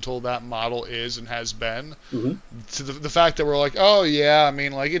absolutely mental that model is and has been, to the fact that we're like, oh yeah, I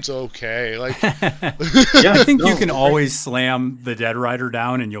mean, like, it's okay. Like, I think you can always slam the Dead Rider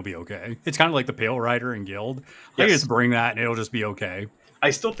down and you'll be okay. It's kind of like the Pale Rider in Guild. I just bring that and it'll just be okay. I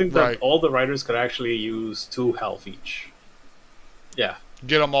still think that all the riders could actually use 2 health each. Yeah.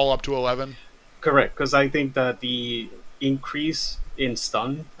 Get them all up to 11? Correct, because I think that the increase in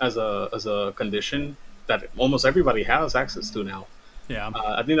stun as a condition that almost everybody has access to now. Yeah.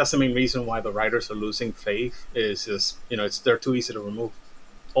 I think that's the main reason why the riders are losing faith is just, they're too easy to remove.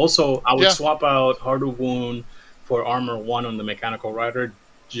 Also, I would swap out Hardu Wound for Armor 1 on the Mechanical Rider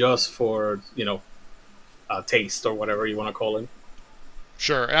just for, taste or whatever you want to call it.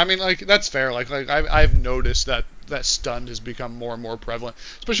 Sure. And I mean, like, that's fair. Like I've noticed that stunned has become more and more prevalent,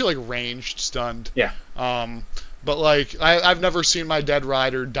 especially like ranged stunned. Yeah. But like I've never seen my Dead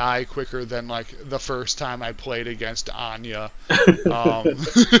Rider die quicker than like the first time I played against Anya. I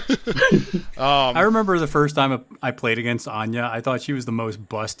remember the first time I played against Anya, I thought she was the most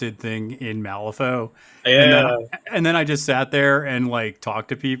busted thing in Malifaux. Yeah. And then I just sat there and like talked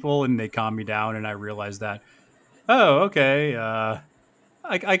to people and they calmed me down and I realized that, oh, okay,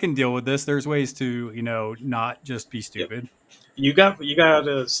 I can deal with this. There's ways to, not just be stupid. You got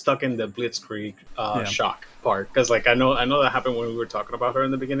stuck in the Blitzkrieg shock part because, like, I know that happened when we were talking about her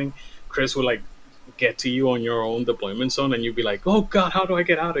in the beginning. Chris would like get to you on your own deployment zone, and you'd be like, "Oh God, how do I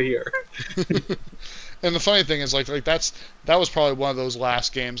get out of here?" And the funny thing is, like that was probably one of those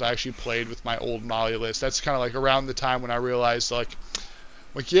last games I actually played with my old Molly list. That's kind of like around the time when I realized, like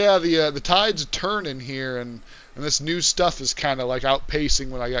yeah, the tide's turning here, and this new stuff is kind of like outpacing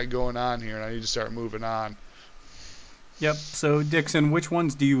what I got going on here, and I need to start moving on. Yep. So, Dixon, which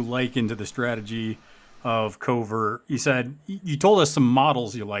ones do you like into the strategy of Covert? You said you told us some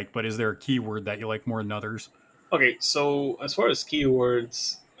models you like, but is there a keyword that you like more than others? Okay, so as far as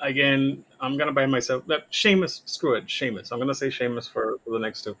keywords, again, I'm gonna buy myself Seamus. Screw it, Seamus. I'm gonna say Seamus for the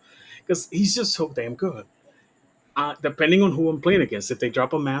next two because he's just so damn good. Depending on who I'm playing against, if they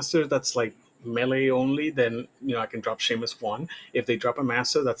drop a master that's like melee only, then I can drop Seamus 1. If they drop a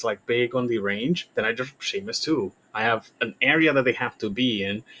master that's like big on the range, then I drop Seamus 2. I have an area that they have to be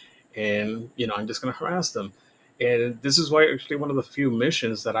in, and I'm just gonna harass them. And this is why actually one of the few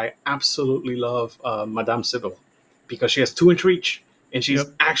missions that I absolutely love, Madame Sybil, because she has 2-inch reach. and she's Yep.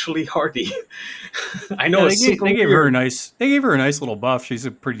 actually hardy. I know Yeah, it's super they gave her a weird. nice they gave her a nice little buff. She's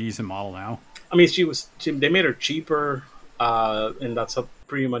a pretty decent model now. I mean, they made her cheaper, and that's a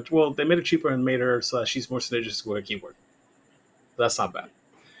pretty much. Well, they made her cheaper and made her so that she's more synergistic with a keyword. That's not bad.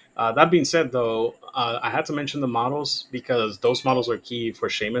 That being said, though, I had to mention the models because those models are key for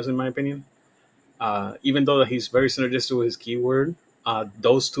Seamus, in my opinion. Even though he's very synergistic with his keyword,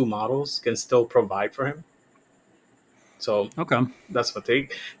 those two models can still provide for him. So Okay. that's my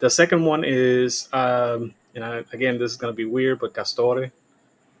take. The second one is, again, this is going to be weird, but Castore.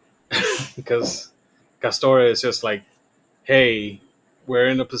 Because Castore is just like, hey, we're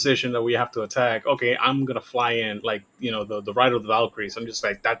in a position that we have to attack. Okay, I'm gonna fly in, like, the Ride of the Valkyries. I'm just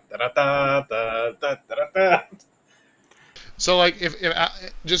like da da da da da da da da. So like if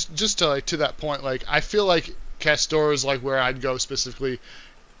just to like to that point, like I feel like Castor is like where I'd go specifically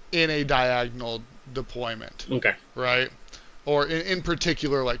in a diagonal deployment, Okay, right? Or in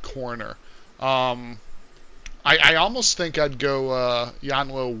particular like corner. I almost think I'd go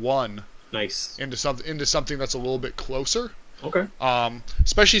Yanlo 1 nice. into something that's a little bit closer. Okay,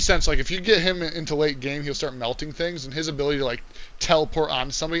 Especially since like if you get him into late game, he'll start melting things, and his ability to like teleport on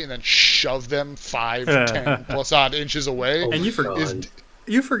somebody and then shove them 5, 10 plus odd inches away. Oh And you my forget is God.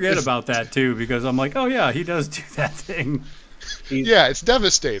 you forget It's- about that too, because I'm like, oh yeah, he does do that thing. yeah, it's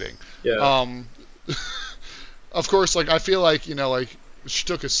devastating. Yeah, Of course, like I feel like like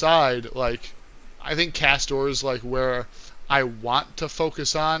Shtook aside, like I think Castor is like where I want to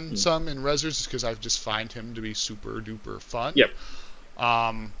focus on some in Rezzers because I just find him to be super duper fun. Yep.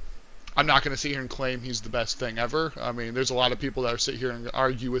 I'm not going to sit here and claim he's the best thing ever. I mean, there's a lot of people that sit here and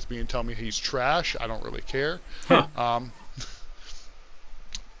argue with me and tell me he's trash. I don't really care. Huh.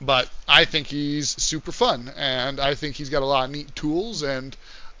 But I think he's super fun, and I think he's got a lot of neat tools, and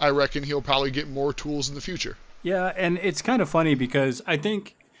I reckon he'll probably get more tools in the future. Yeah, and it's kind of funny because I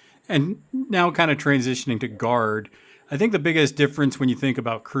think, and now kind of transitioning to guard, I think the biggest difference when you think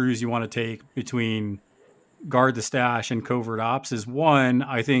about crews you want to take between guard the stash and covert ops is one,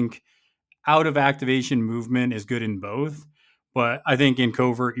 I think out of activation movement is good in both, but I think in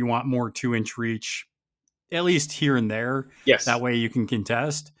covert you want more 2-inch reach, at least here and there. Yes. That way you can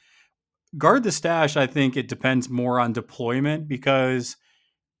contest. Guard the stash, I think it depends more on deployment because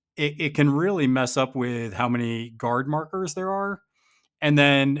it can really mess up with how many guard markers there are. And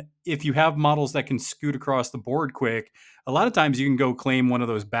then if you have models that can scoot across the board quick, a lot of times you can go claim one of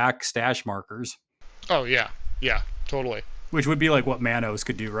those back stash markers, Oh yeah, totally. which would be like what Manos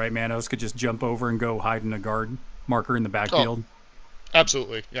could do, right? Manos could just jump over and go hide in a guard marker in the backfield.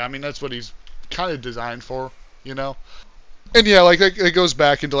 Absolutely. Yeah, I mean that's what he's kind of designed for, And yeah, like it goes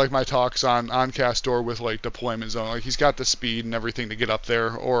back into like my talks on Castor with like deployment zone. Like he's got the speed and everything to get up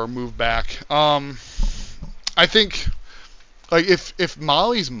there or move back. I think like if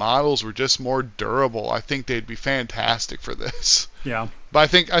Molly's models were just more durable, I think they'd be fantastic for this. Yeah.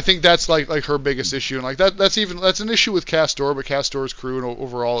 But I think that's like her biggest issue, and like that's an issue with Castor, but Castor's crew and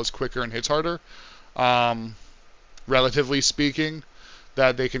overall is quicker and hits harder, relatively speaking.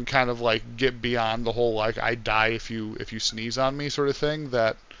 That they can kind of like get beyond the whole like I die if you sneeze on me sort of thing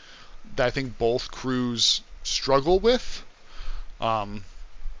that I think both crews struggle with.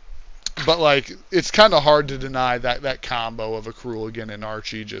 But like it's kind of hard to deny that combo of a Cruelligan and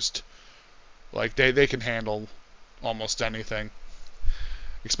Archie just like they can handle almost anything.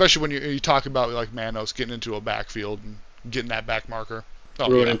 Especially when you talk about like Manos getting into a backfield and getting that back marker. Oh,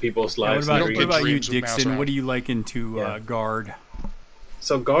 Ruining yeah. people's Yeah, lives. You don't what get about you, dreams with mouse Dixon? around. What do you like into Yeah. guard?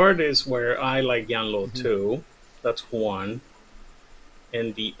 So guard is where I like Yanlo Mm-hmm. 2. That's one.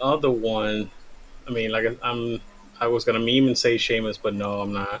 And the other one, I mean, like I was gonna meme and say Seamus, but no,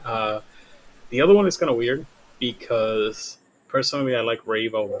 I'm not. The other one is kind of weird because personally I like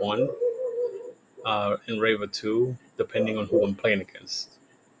Rava 1 and Rava 2, depending on who I'm playing against.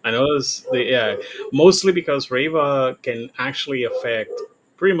 I know mostly because Rava can actually affect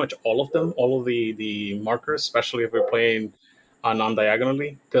pretty much all of them, all of the markers, especially if we're playing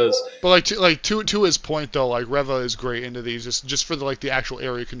non-diagonally. Because But to his point though, like Reva is great into these just for the actual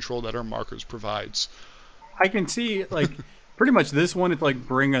area control that her markers provides. I can see like pretty much this one. It's like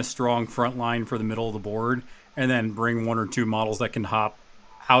bring a strong front line for the middle of the board, and then bring one or two models that can hop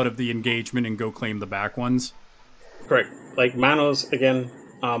out of the engagement and go claim the back ones. correct, like Manos again,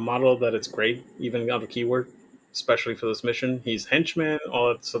 model that it's great even out of keyword, especially for this mission. He's henchman, all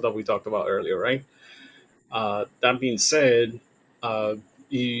that stuff that we talked about earlier, right? That being said,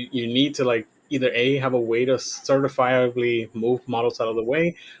 you need to like either A, have a way to certifiably move models out of the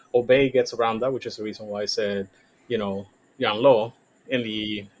way, or B, gets around that, which is the reason why I said, Yan Lo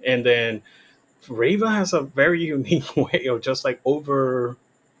and then Reva has a very unique way of just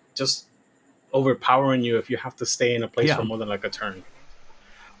overpowering you if you have to stay in a place for more than like a turn.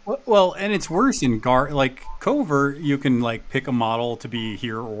 Well, and it's worse in guard. Like covert, you can like pick a model to be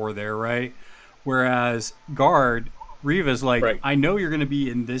here or there, right? Whereas guard, Reva's like, Right. I know you're going to be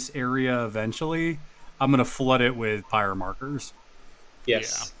in this area eventually. I'm going to flood it with pyre markers.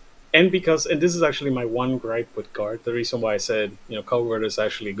 Yes. And this is actually my one gripe with guard. The reason why I said, covert is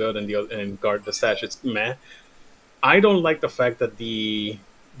actually good and guard the stash it's meh. I don't like the fact that the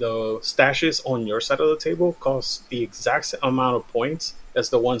stashes on your side of the table cost the exact amount of points as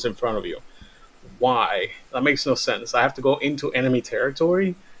the ones in front of you. Why? That makes no sense. I have to go into enemy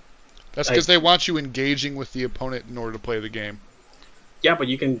territory. That's because they want you engaging with the opponent in order to play the game. Yeah, but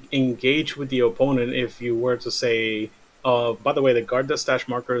you can engage with the opponent if you were to say, by the way, the guard the stash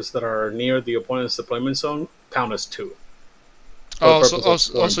markers that are near the opponent's deployment zone count as 2.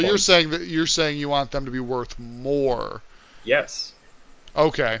 So you're saying you want them to be worth more. Yes.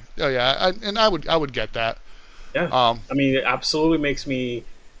 Okay. Oh yeah, I would get that. Yeah. I mean, it absolutely makes me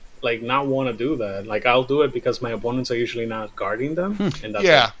like not want to do that. Like I'll do it because my opponents are usually not guarding them, and that's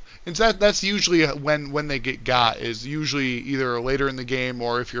it. And that's usually when they get got is usually either later in the game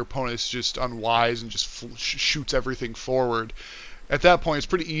or if your opponent's just unwise and just shoots everything forward. At that point, it's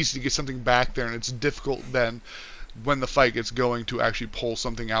pretty easy to get something back there, and it's difficult then when the fight gets going to actually pull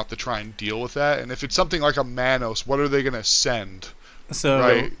something out to try and deal with that. And if it's something like a Manos, what are they going to send? So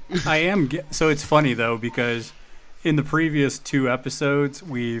right? So it's funny though because in the previous 2 episodes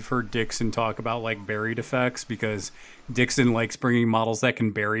we've heard Dixon talk about like buried effects because Dixon likes bringing models that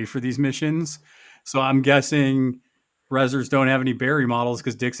can bury for these missions. So I'm guessing Rezzers don't have any bury models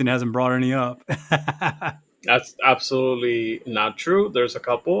because Dixon hasn't brought any up. That's absolutely not true. There's a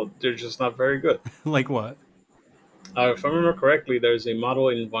couple. They're just not very good. Like what? If I remember correctly, there's a model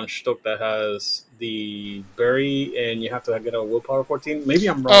in Von Stuck that has the bury, and you have to get a willpower 14. Maybe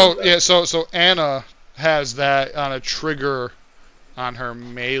I'm wrong. Oh, yeah, so Anna has that on a trigger on her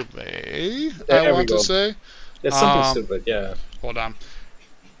melee, I want to say. It's something stupid, yeah. Hold on.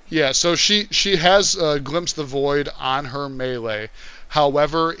 Yeah, so she has Glimpse the Void on her melee.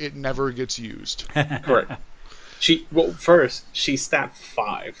 However, it never gets used. Correct. First, she's stat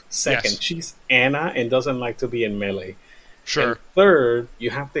 5. Second, she's Anna and doesn't like to be in melee. Sure. And third,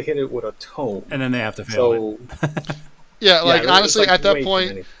 you have to hit it with a tome. And then they have to fail it. Yeah, honestly, at that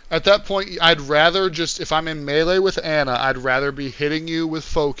point, I'd rather just, if I'm in melee with Anna, I'd rather be hitting you with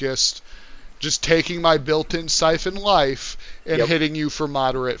Focused, just taking my built-in Siphon Life, and hitting you for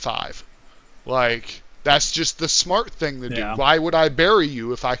moderate 5. Like, that's just the smart thing to do. Why would I bury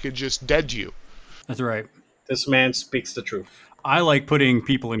you if I could just dead you? That's right. This man speaks the truth. I like putting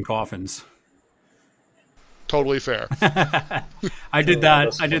people in coffins. Totally fair. I did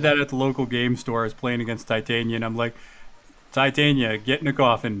that at the local game store. I was playing against Titania, and I'm like, Titania, get in a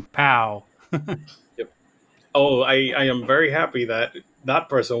coffin. Pow. Yep. Oh, I am very happy that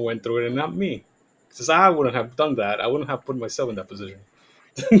person went through it and not me. Because I wouldn't have done that. I wouldn't have put myself in that position.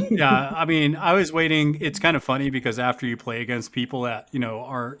 Yeah, I mean, I was waiting. It's kind of funny because after you play against people that,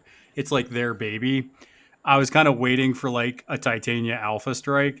 it's like their baby. I was kind of waiting for like a Titania Alpha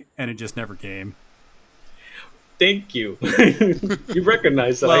Strike, and it just never came. Thank you. You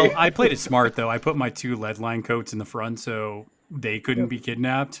recognize that. Well, I played it smart, though. I put my 2 lead line coats in the front so they couldn't be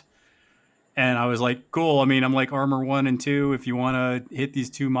kidnapped. And I was like, cool. I mean, I'm like armor 1 and 2. If you want to hit these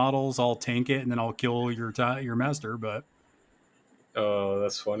 2 models, I'll tank it, and then I'll kill your master. But oh,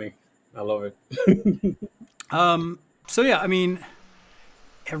 that's funny. I love it. So, yeah, I mean,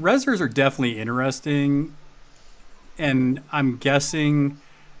 Rezzers are definitely interesting. And I'm guessing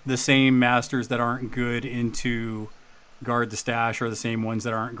the same masters that aren't good into guard the stash are the same ones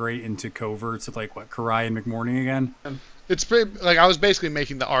that aren't great into coverts. It's like, what, Karai and McMorning again? It's pretty, like, I was basically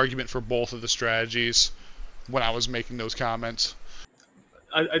making the argument for both of the strategies when I was making those comments.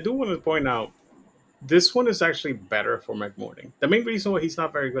 I do want to point out, this one is actually better for McMorning. The main reason why he's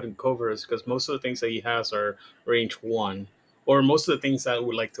not very good in covert is because most of the things that he has are range 1, or most of the things that I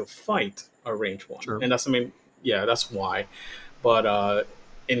would like to fight are range 1. Sure. And that's, that's why. But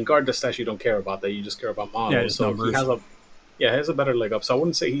in guard the stash, you don't care about that. You just care about models. Yeah, so numbers. he has a better leg up. So I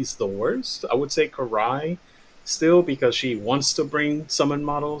wouldn't say he's the worst. I would say Karai still, because she wants to bring summon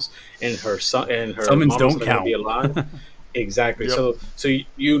models, and her summons models don't are count. Be alive. Exactly. Yep.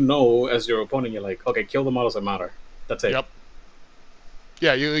 So as your opponent, you're like, okay, kill the models that matter. That's it. Yep.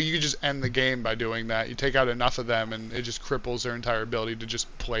 Yeah, you just end the game by doing that. You take out enough of them, and it just cripples their entire ability to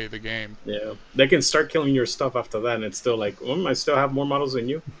just play the game. Yeah, they can start killing your stuff after that, and it's still like, I still have more models than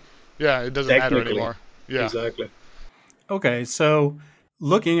you. Yeah, it doesn't matter anymore. Yeah, exactly. Okay, so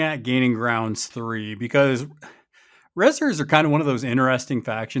looking at Gaining Grounds 3, because Rezzers are kind of one of those interesting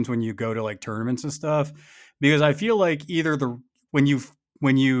factions when you go to like tournaments and stuff, because I feel like either when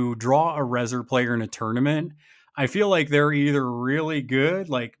you draw a Rezzer player in a tournament, I feel like they're either really good,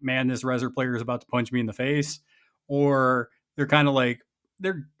 like, man, this Rezzer player is about to punch me in the face, or they're kind of like,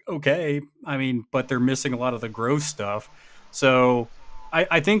 they're okay. I mean, but they're missing a lot of the growth stuff. So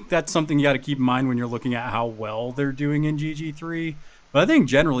I think that's something you got to keep in mind when you're looking at how well they're doing in GG3. But I think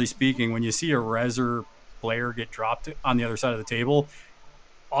generally speaking, when you see a Rezzer player get dropped on the other side of the table,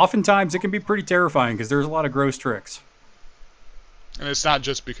 oftentimes it can be pretty terrifying because there's a lot of gross tricks. And it's not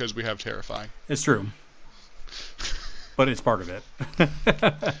just because we have terrifying. It's true. But it's part of it.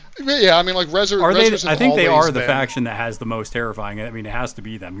 Yeah, I mean, like Rezzers I think they are the been, faction that has the most terrifying. I mean, it has to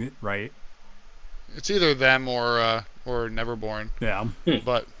be them, right? It's either them or Neverborn. Yeah.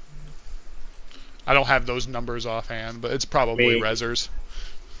 But I don't have those numbers offhand, but it's probably Rezzers.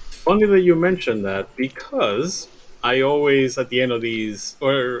 Funny that you mentioned that, because I always, at the end of these,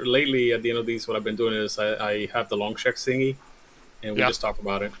 or lately at the end of these, what I've been doing is I have the long check thingy, and we just talk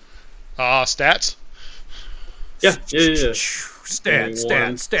about it. Stats? Yeah. Stats.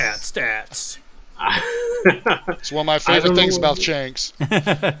 It's one of my favorite things about Shanks.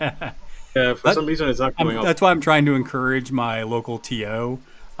 Yeah, for some reason it's not coming up. That's why I'm trying to encourage my local TO,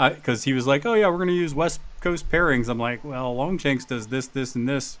 because he was like, oh yeah, we're going to use West Coast pairings. I'm like, well, Longshanks does this, this, and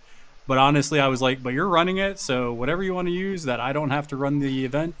this. But honestly, I was like, but you're running it, so whatever you want to use that I don't have to run the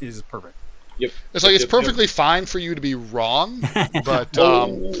event is perfect. Yep. It's like it's perfectly fine for you to be wrong, but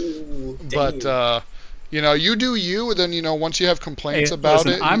you know, you do you, and then, you know, once you have complaints about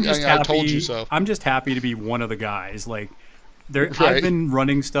it, I told you so. I'm just happy to be one of the guys. Like, Right. I've been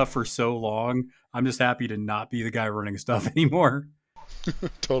running stuff for so long. I'm just happy to not be the guy running stuff anymore.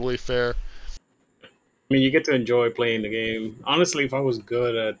 Totally fair. I mean, you get to enjoy playing the game. Honestly, if I was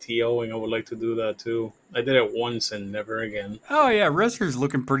good at TOing, I would like to do that too. I did it once and never again. Oh yeah, Rezzer's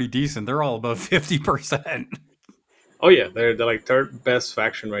looking pretty decent. They're all above 50%. Oh yeah, they're like third best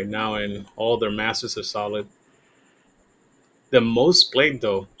faction right now, and all their masters are solid. The most played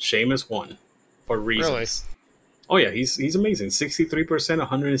though, Seamus won for reasons. Really? Oh yeah, he's amazing. 63%,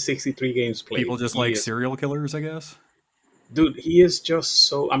 163 games played. People just like serial killers, I guess. Dude, he is just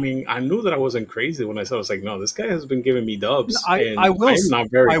so. I mean, I knew that I wasn't crazy when I saw. I was like, no, this guy has been giving me dubs. I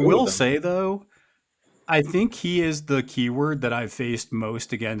will say say though, I think he is the keyword that I've faced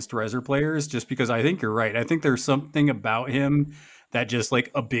most against Rezzer players, just because I think you're right. I think there's something about him that just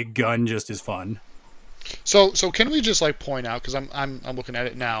like a big gun just is fun. So can we just like point out, because I'm looking at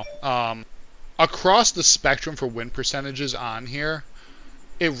it now, across the spectrum for win percentages on here,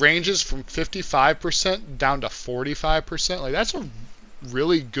 it ranges from 55% down to 45%. Like, that's a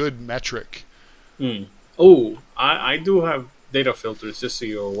really good metric. Oh, I do have data filters, just so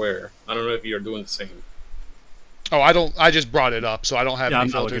you're aware. I don't know if you're doing the same. Oh, I don't. I just brought it up, so I don't have any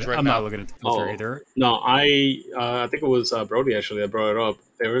filters right now. I'm not looking at the filter either. No, I think it was Brody actually that brought it up.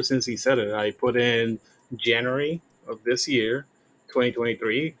 Ever since he said it, I put in January of this year,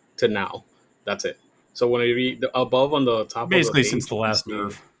 2023, to now. That's it. So when you read above on the top, basically of the page, since the last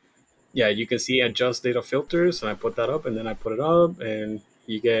nerf. Yeah, you can see adjust data filters, and I put that up, and then I put it up, and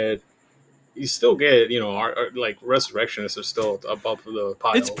you still get, you know, like Resurrectionists are still above the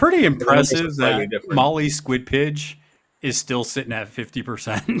pile. It's pretty impressive that Molly Squidpidge is still sitting at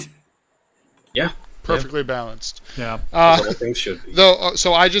 50%. Yeah, perfectly balanced. Yeah, as all things should be. Though,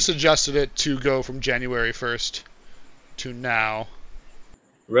 so I just adjusted it to go from January 1st to now.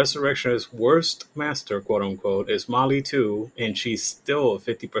 Resurrectionist's worst master, quote unquote, is Molly 2, and she's still a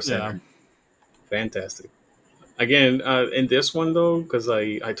 50%. Yeah. Fantastic. Again, in this one though, because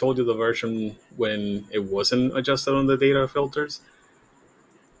I told you the version when it wasn't adjusted on the data filters,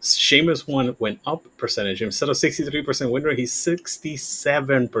 Seamus 1 went up percentage. Instead of 63% win rate, he's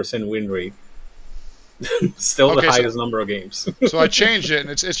 67% win rate. Still the highest number of games. So I changed it, and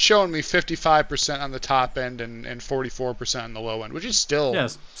it's showing me 55% on the top end and 44% on the low end, which is still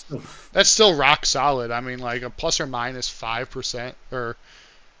that's still rock solid. I mean, like a plus or minus 5%, or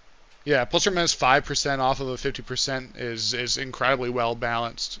plus or minus 5% off of a 50% is incredibly well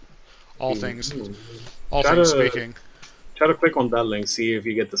balanced. All things speaking. Try to click on that link, see if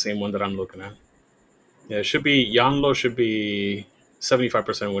you get the same one that I'm looking at. Yeah, it should be Yanlo should be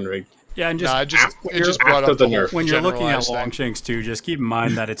 75% win rate. Yeah, and just it just brought up the nerf. When you're looking at Longshanks too, just keep in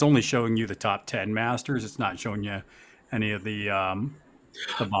mind that it's only showing you the top 10 masters. It's not showing you any of the bottom.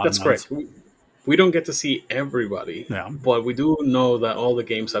 That's correct. We don't get to see everybody. Yeah, but we do know that all the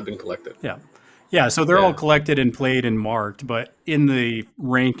games have been collected. Yeah, Yeah, so they're all Yeah. collected and played and marked, but in the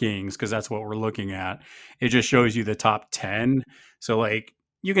rankings, because that's what we're looking at, it just shows you the top 10. So, like,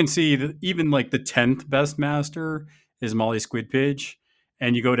 you can see that even like the 10th best master is Molly Squidpidge,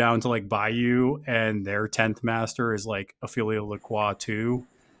 and you go down to like Bayou, and their 10th master is like Ophelia Lacroix 2,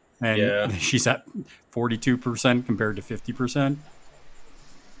 and Yeah. she's at 42% compared to 50%.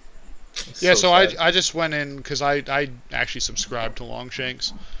 Yeah, so sad. I just went in because I actually subscribed to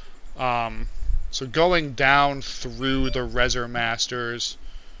Longshanks. So going down through the Rezzers Masters,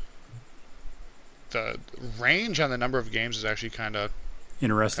 the range on the number of games is actually kind of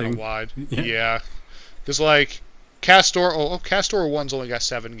Interesting. wide. Yeah. Yeah, because like Castor 1's only got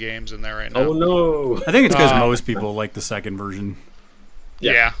 7 games in there right now. Oh no. I think it's because Um, most people like the second version.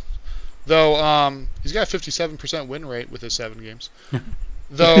 Yeah. Though he's got a 57% win rate with his 7 games.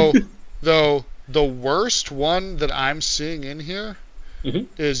 though the worst one that I'm seeing in here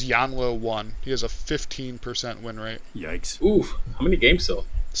is Yanlo 1. He has a 15% win rate. Yikes. Ooh, how many games though?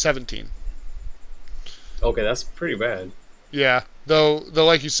 17. Okay, that's pretty bad. Yeah. Though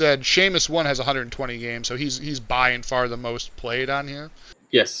like you said, Seamus 1 has 120 games, so he's by and far the most played on here.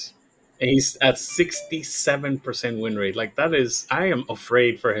 Yes. And he's at 67% win rate. Like that is, I am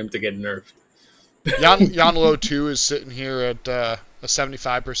afraid for him to get nerfed. Yanlo 2 is sitting here at a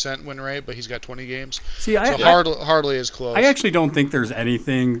 75% win rate, but he's got 20 games. See, So hardly as close. I actually don't think there's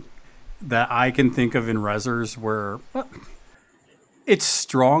anything that I can think of in Rezzers where it's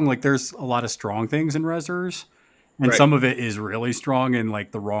strong. Like there's a lot of strong things in Rezzers, and Right. some of it is really strong in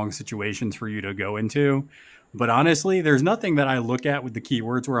like the wrong situations for you to go into. But honestly, there's nothing that I look at with the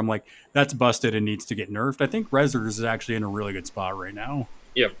keywords where I'm like, that's busted and needs to get nerfed. I think Rezzers is actually in a really good spot right now.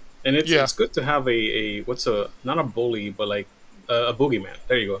 Yeah. And Yeah. it's good to have a not a bully, but like a boogeyman.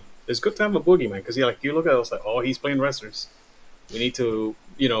 There you go. It's good to have a boogeyman because you look at us like, oh, he's playing wrestlers. We need to,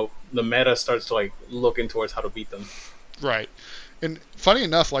 the meta starts to like looking towards how to beat them. Right. And funny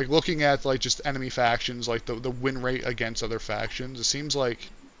enough, like looking at like just enemy factions, like the win rate against other factions, it seems like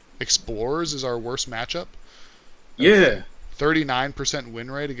Explorers is our worst matchup. Yeah, 39%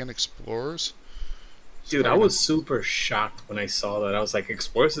 win rate against Explorers. dude, I was super shocked when I saw that. I was like,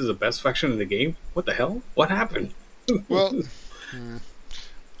 Explorers is the best faction in the game. What the hell? What happened? Well,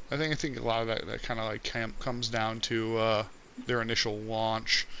 I think a lot of that kind of like comes down to their initial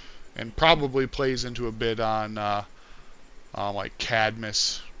launch, and probably plays into a bit on like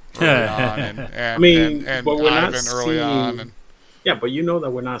Cadmus early on, and I mean, and but we're not Ivan early seeing- on, and Yeah, but you know that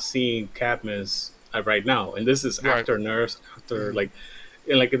we're not seeing Cadmus right now, and this is Right. after nerfs, after like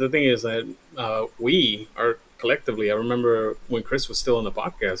the thing is that we are collectively. I remember when Chris was still on the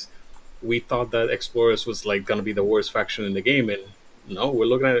podcast, we thought that Explorers was like gonna be the worst faction in the game, and no, we're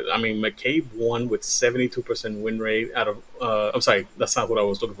looking at it. I mean, McCabe won with 72% win rate out of. I'm sorry, that's not what I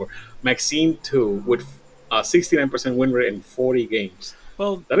was looking for. Maxine 2 with 69% win rate in 40 games.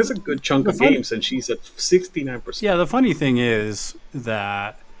 Well, That is a good chunk of funny- games, and she's at 69%. yeah, the funny thing is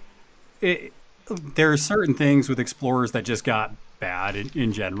that there are certain things with Explorers that just got bad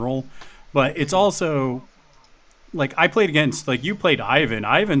in general, but it's also like I played against, like you played Ivan.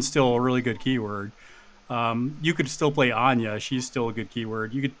 Ivan's still a really good keyword. You could still play Anya. She's still a good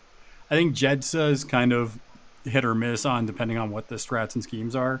keyword. I think Jedsa is kind of hit or miss on depending on what the strats and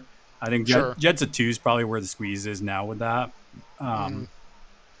schemes are. I think Sure. Jedsa 2 is probably where the squeeze is now with that.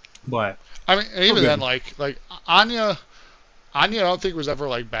 But I mean, and even good. then, like Anya, I don't think was ever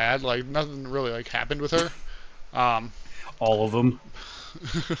like bad. Like nothing really like happened with her. all of them.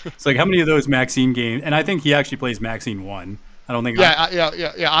 It's like how many of those Maxine games? And I think he actually plays Maxine 1. I don't think.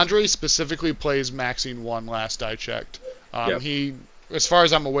 Yeah. Andre specifically plays Maxine 1. Last I checked, Yep. he, as far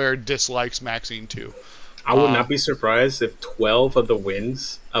as I'm aware, dislikes Maxine 2. I would not be surprised if 12 of the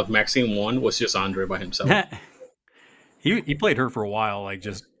wins of Maxine 1 was just Andre by himself. he played her for a while. Like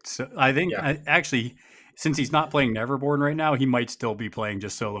just, so, I think Yeah. actually, since he's not playing Neverborn right now, he might still be playing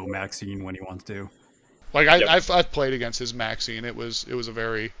just solo Maxine when he wants to. Like Yep. I've played against his Maxine. It was a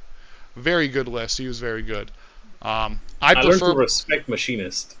very, very good list. He was very good. I I learned prefer to respect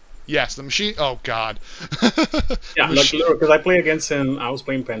Machinist. yes the machine. Oh God. Yeah, because I play against him. I was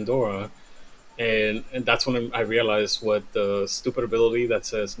playing Pandora, and that's when I realized what the stupid ability that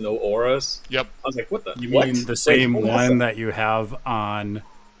says no auras. Yep. I was like, what the? You what? mean the Wait, same what was one that? that you have on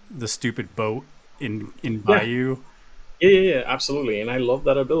the stupid boat in Bayou? Yeah, absolutely. And I love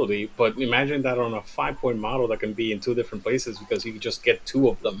that ability. But imagine that on a 5-point model that can be in 2 different places because you can just get 2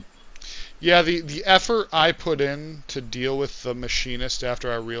 of them. Yeah, the effort I put in to deal with the machinist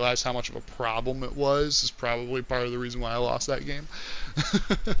after I realized how much of a problem it was is probably part of the reason why I lost that game.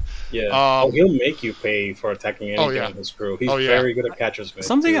 Yeah. Oh, um, he'll make you pay for attacking oh anything yeah, on his crew. He's oh yeah, very good at catcher's mitt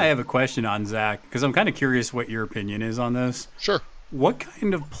Something I too. have a question on, Zach, because I'm kind of curious what your opinion is on this. sure. What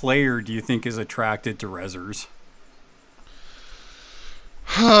kind of player do you think is attracted to Rezzers?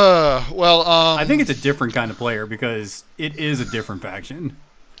 Well, I think it's a different kind of player because it is a different faction.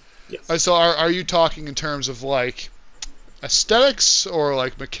 Yes. so are you talking in terms of like aesthetics or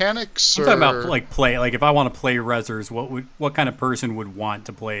like mechanics? I'm or... talking about like play. Like if I want to play Rezzers, what kind of person would want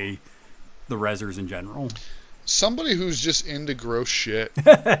to play the Rezzers in general? Somebody who's just into gross shit,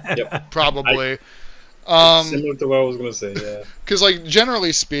 Yep. probably. Similar to what I was gonna say. Yeah. Because like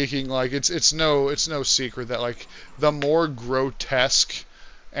generally speaking, like it's no secret that like the more grotesque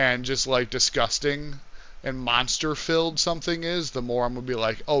and just like disgusting and monster filled something is, the more I'm gonna be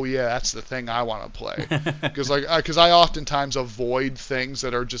like, oh yeah, that's the thing I want to play. Because I oftentimes avoid things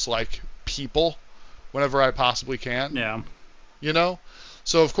that are just like people whenever I possibly can. Yeah. You know.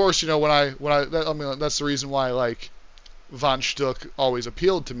 So of course, I mean that's the reason why like Von Stuck always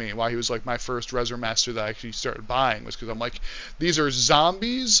appealed to me, why he was like my first Rezzor master that I actually started buying, was because I'm like, these are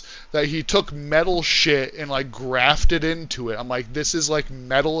zombies that he took metal shit and like grafted into it. I'm like, this is like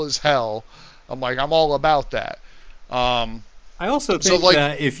metal as hell. I'm like, I'm all about that. I also think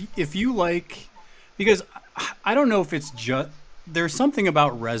that if you like, because I don't know if it's just, there's something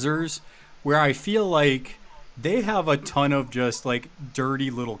about Rezzers where I feel like they have a ton of just like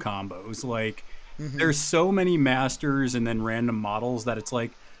dirty little combos. Like there's so many masters and then random models that it's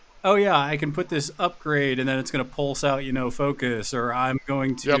like, oh yeah, I can put this upgrade and then it's going to pulse out, focus, or I'm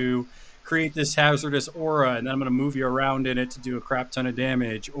going to create this hazardous aura and then I'm going to move you around in it to do a crap ton of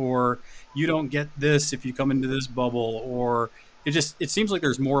damage, or you don't get this if you come into this bubble, or it seems like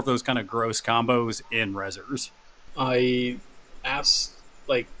there's more of those kind of gross combos in Rezzers. I asked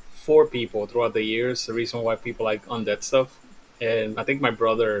like 4 people throughout the years the reason why people like undead stuff, and I think my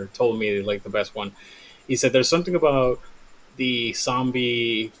brother told me like the best one. He said there's something about the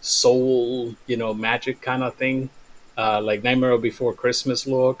zombie soul, magic kind of thing, like Nightmare Before Christmas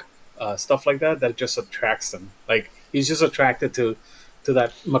look, stuff like that just attracts them. Like he's just attracted to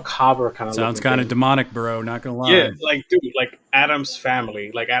that macabre kind of. Sounds kind of demonic, bro. Not gonna lie. Yeah, like dude, like Adam's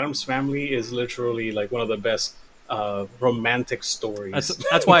Family. Like Adam's Family is literally like one of the best romantic stories.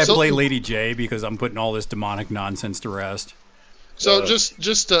 That's why I play Lady J, because I'm putting all this demonic nonsense to rest. So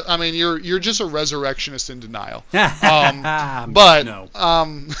I mean, you're just a resurrectionist in denial. But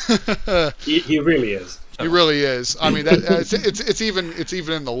no. He really is. He really is. I mean, it's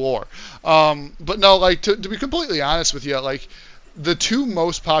even in the lore. But no, like to be completely honest with you, like the two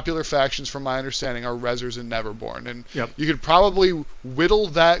most popular factions, from my understanding, are Rezzers and Neverborn, and you could probably whittle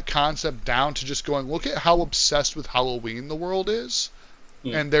that concept down to just going, look at how obsessed with Halloween the world is,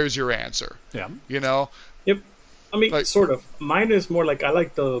 and there's your answer. Yeah. Yep. I mean, like, sort of. Mine is more like I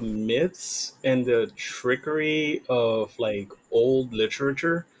like the myths and the trickery of like old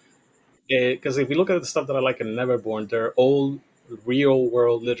literature. Because if you look at the stuff that I like in Neverborn, they're old, real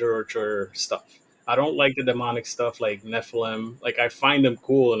world literature stuff. I don't like the demonic stuff like Nephilim. Like I find them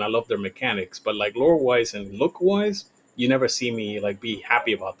cool and I love their mechanics, but like lore wise and look wise, you never see me like be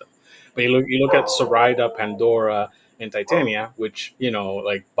happy about them. But you look at Zoraida, Pandora, and Titania, which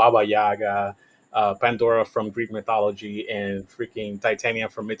like Baba Yaga. Pandora from Greek mythology and freaking Titania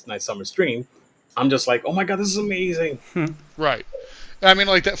from Midnight Summer's Dream. I'm just like, oh my god, this is amazing. Right. I mean,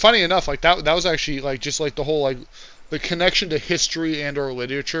 like that. Funny enough, like that was actually like just like the whole like the connection to history and or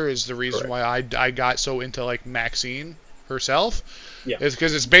literature is the reason why I got so into like Maxine herself. Yeah. Is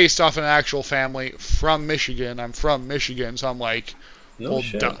because it's based off an actual family from Michigan. I'm from Michigan, so I'm like. Duh.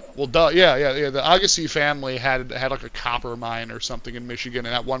 Yeah. The Agassi family had like a copper mine or something in Michigan,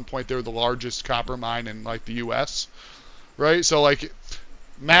 and at one point they were the largest copper mine in like the U.S. Right? So like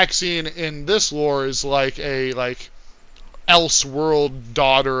Maxine in this lore is like a like Elseworld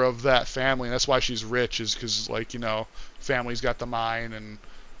daughter of that family, and that's why she's rich, is because like family's got the mine and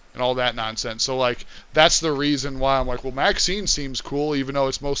all that nonsense. So like that's the reason why I'm like, well, Maxine seems cool, even though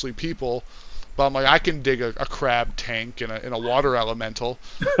it's mostly people. But I'm like, I can dig a crab tank in a water elemental.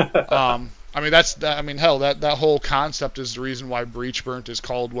 I mean, hell, that whole concept is the reason why Breachburnt is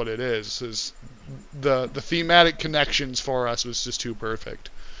called what it is. Is the thematic connections for us was just too perfect.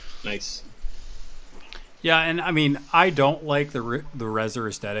 Nice. Yeah, and I mean, I don't like the Rezzor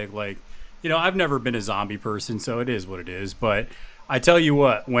aesthetic. Like, I've never been a zombie person, so it is what it is. But I tell you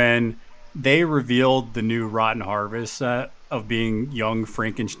what, when they revealed the new Rotten Harvest set of being young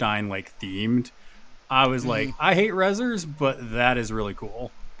Frankenstein like themed, I was like, I hate Rezzers, but that is really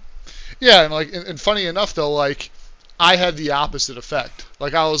cool. Yeah, and like, and funny enough though, like, I had the opposite effect.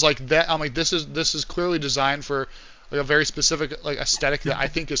 Like, I was like that. I'm like, this is clearly designed for like a very specific like aesthetic that I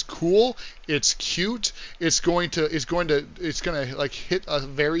think is cool. It's cute. It's gonna like hit a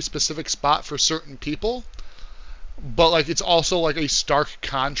very specific spot for certain people. But like, it's also like a stark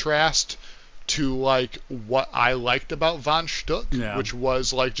contrast to like what I liked about Von Stuck, Yeah. which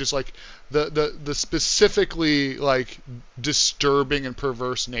was like just like the specifically like disturbing and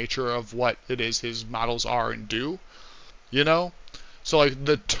perverse nature of what it is his models are and do, you know? So like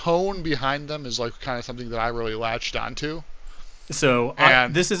the tone behind them is like kind of something that I really latched onto. So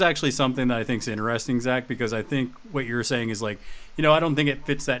And this is actually something that I think is interesting, Zach, because I think what you're saying is like, I don't think it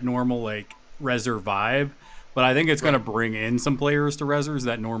fits that normal like Rezzer vibe, but I think it's going to bring in some players to Rezzers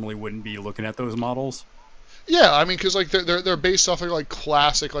that normally wouldn't be looking at those models. yeah, I mean, because like they're based off of like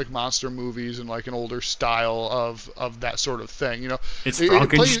classic like monster movies and like an older style of that sort of thing, you know. It's It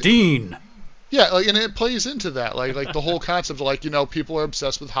Frankenstein. Yeah, like, and it plays into that, like the whole concept of like, people are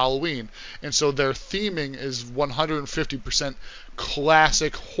obsessed with Halloween, and so their theming is 150%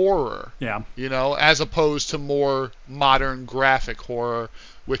 classic horror. Yeah. As opposed to more modern graphic horror,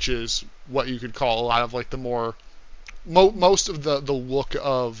 which is what you could call a lot of like the more most of the look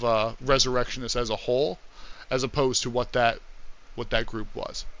of Resurrectionists as a whole, as opposed to what that group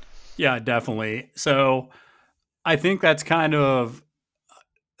was. Yeah, definitely. So I think that's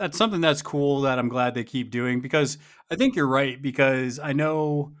something that's cool that I'm glad they keep doing, because I think you're right, because I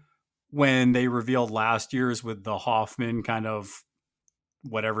know when they revealed last year's with the Hoffman kind of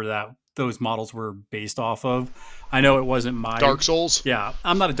whatever those models were based off of, I know it wasn't my Dark Souls. Yeah,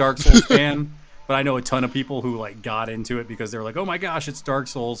 I'm not a Dark Souls fan, but I know a ton of people who like got into it because they're like, oh my gosh, it's Dark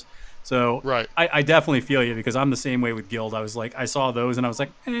Souls. So Right. I definitely feel you, because I'm the same way with Guild. I was like, I saw those and I was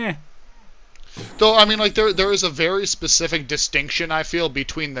like, eh. Though, I mean, like, there is a very specific distinction, I feel,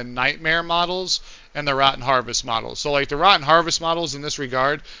 between the Nightmare models and the Rotten Harvest models. So, like, the Rotten Harvest models, in this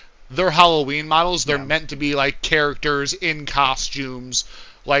regard, they're Halloween models. They're meant to be, like, characters in costumes.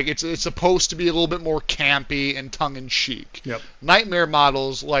 Like, it's supposed to be a little bit more campy and tongue-in-cheek. Yep. Nightmare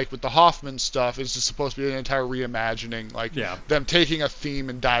models, like with the Hoffman stuff, is just supposed to be an entire reimagining. Like, them taking a theme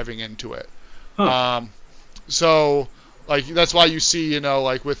and diving into it. Huh. So... like, that's why you see,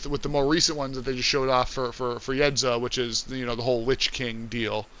 like with the more recent ones that they just showed off for Yedza, which is, the whole Lich King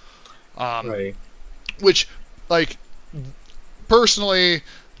deal. Right. Which, like, personally,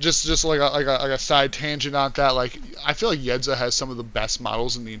 just like a side tangent on that, like, I feel like Yedza has some of the best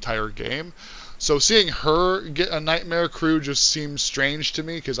models in the entire game. So seeing her get a Nightmare crew just seems strange to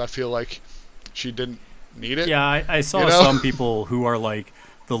me, because I feel like she didn't need it. Yeah, I saw some people who are like,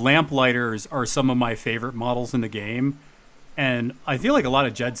 the Lamplighters are some of my favorite models in the game. And I feel like a lot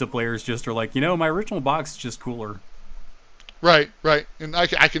of Jedza players just are like, my original box is just cooler. Right. And I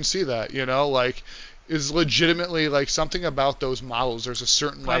can see that, like, is legitimately, like, something about those models. There's a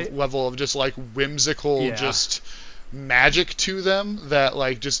certain level of just, like, whimsical, just magic to them that,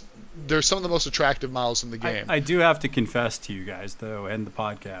 like, just, they're some of the most attractive models in the game. I do have to confess to you guys, though, and the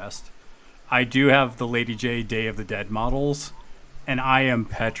podcast, I do have the Lady J Day of the Dead models, and I am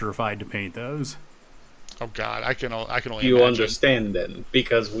petrified to paint those. Oh God, I can only. You imagine. understand then,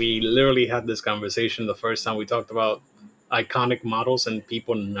 because we literally had this conversation the first time we talked about iconic models and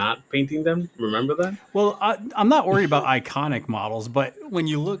people not painting them. Remember that? Well, I'm not worried about iconic models, but when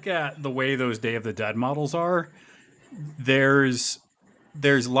you look at the way those Day of the Dead models are, there's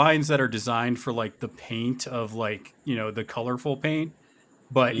lines that are designed for like the paint of like, the colorful paint,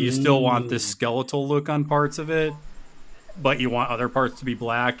 but you still want this skeletal look on parts of it, but you want other parts to be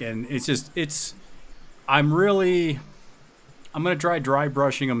black, and I'm going to try dry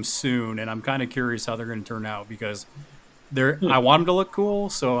brushing them soon, and I'm kind of curious how they're going to turn out, because I want them to look cool,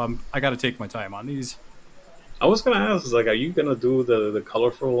 so I got to take my time on these. I was going to ask, like, are you going to do the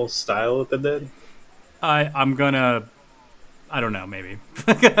colorful style that they did? I'm going to, I don't know, maybe.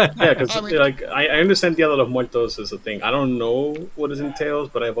 Yeah, because I understand Dia de los Muertos is a thing. I don't know what it entails,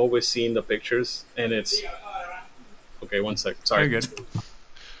 but I've always seen the pictures, and it's... Okay, one sec. Sorry. Very good.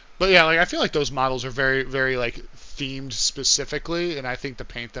 But yeah, like, I feel like those models are very, very, like, themed specifically, and I think to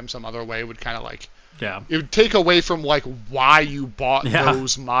paint them some other way would kind of, like... Yeah. It would take away from, like, why you bought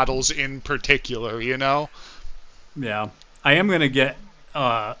those models in particular, Yeah. I am going to get...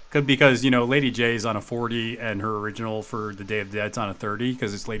 because, Lady J is on a 40, and her original for the Day of the Dead's on a 30,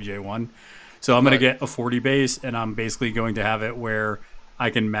 because it's Lady J1. So I'm going to get a 40 base, and I'm basically going to have it where I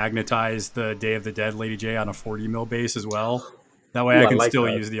can magnetize the Day of the Dead Lady J on a 40 mil base as well. That way I can still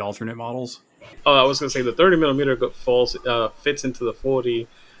use the alternate models. Oh, I was going to say the 30 mm fits into the 40,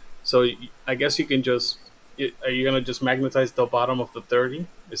 so I guess you can just... Are you gonna just magnetize the bottom of the 30?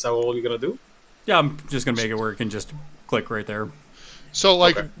 Is that all you're gonna do? Yeah, I'm just gonna make it where it can just click right there. So,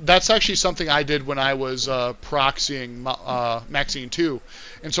 like, Okay. that's actually something I did when I was proxying Maxine 2.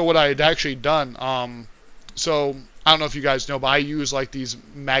 And so what I had actually done, so I don't know if you guys know, but I use, like, these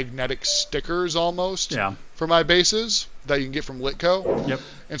magnetic stickers almost Yeah. for my bases that you can get from Litco. Yep.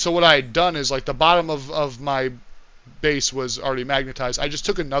 And so what I had done is, like, the bottom of my base was already magnetized. I just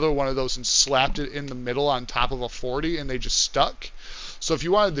took another one of those and slapped it in the middle on top of a 40, and they just stuck. So if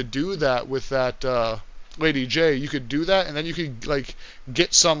you wanted to do that with that Lady J, you could do that, and then you could like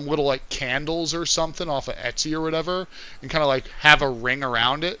get some little like candles or something off of Etsy or whatever, and kind of like have a ring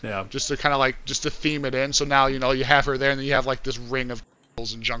around it, Yeah. just to kind of like just to theme it in. So now you have her there, and then you have like this ring of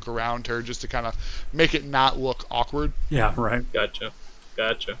candles and junk around her, just to kind of make it not look awkward. Yeah. Right. Gotcha.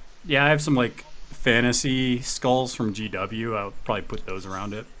 Yeah, I have some like fantasy skulls from GW. I'll probably put those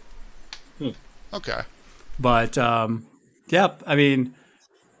around it. Okay. But yeah, I mean,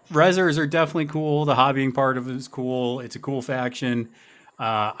 Rezzers are definitely cool. The hobbying part of it is cool. It's a cool faction.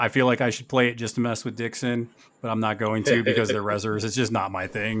 I feel like I should play it just to mess with Dixon, but I'm not going to because they're Rezzers. It's just not my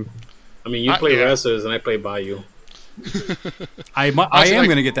thing. I mean, you play yeah. Rezzers and I play Bayou. I am like-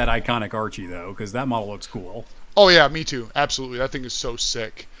 going to get that iconic Archie though because that model looks cool. Oh yeah, me too. Absolutely, that thing is so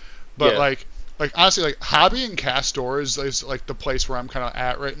sick. But Yeah. like honestly, like hobby and Castor is like the place where I'm kind of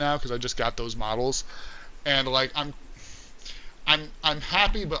at right now because I just got those models, and like I'm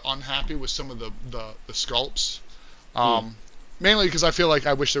happy but unhappy with some of the sculpts. Mainly because I feel like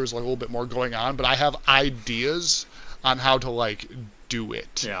I wish there was like a little bit more going on, but I have ideas on how to like do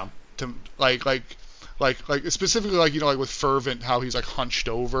it. Yeah. To like specifically like like with Fervent, how he's like hunched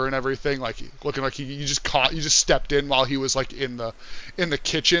over and everything, like looking like you just stepped in while he was like in the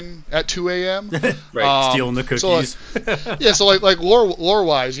kitchen at 2 a.m. Right. Stealing the cookies. So yeah, so like lore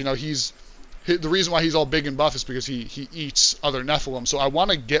wise, the reason why he's all big and buff is because he eats other Nephilim. So I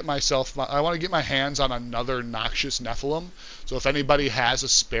want to get my hands on another noxious Nephilim. So if anybody has a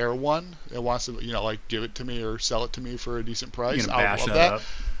spare one and wants to like give it to me or sell it to me for a decent You're price, gonna I bash would love that that. up.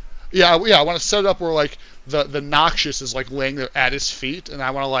 Yeah, I want to set it up where like the Noxious is like laying there at his feet, and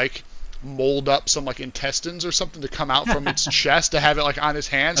I want to like mold up some like intestines or something to come out from its chest to have it like on his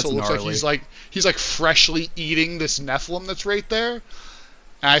hand, so it looks gnarly. like he's like freshly eating this Nephilim that's right there.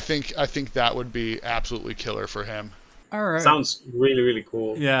 And I think that would be absolutely killer for him. All right. Sounds really, really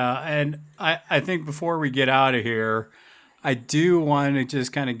cool. Yeah, and I think before we get out of here, I do want to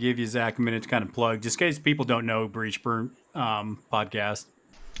just kind of give you, Zach, a minute to kind of plug, just in case people don't know Breachburn podcast.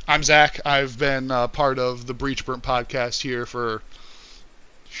 I'm Zach. I've been part of the Breachburn podcast here for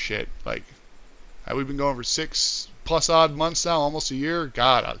like have we been going for 6+ odd months now, almost a year?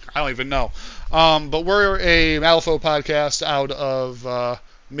 God, I don't even know. But we're a Malifaux podcast out of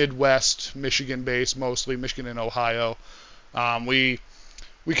Midwest Michigan based, mostly Michigan and Ohio. We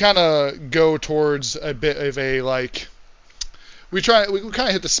kind of go towards a bit of a like we kind of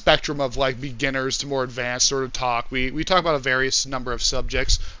hit the spectrum of like beginners to more advanced sort of talk. We talk about a various number of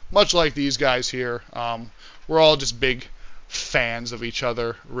subjects, much like these guys here. We're all just big fans of each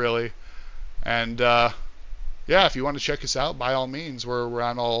other, really. And yeah, if you want to check us out, by all means, we're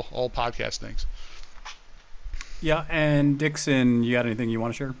on all podcast things. Yeah, and Dixon, you got anything you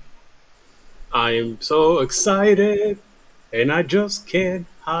want to share? I am so excited, and I just can't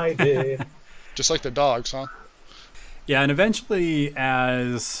hide it. Just like the dogs, huh? Yeah, and eventually,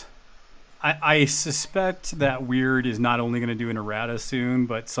 as I suspect that Weird is not only going to do an errata soon,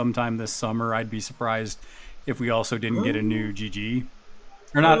 but sometime this summer, I'd be surprised if we also didn't get a new GG.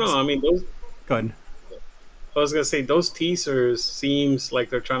 Or not? No, I mean those. Go ahead. I was gonna say those teasers seems like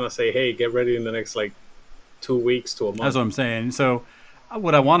they're trying to say, "Hey, get ready in the next like 2 weeks to a month." That's what I'm saying. So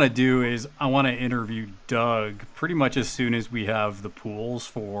what I want to do is I want to interview Doug pretty much as soon as we have the pools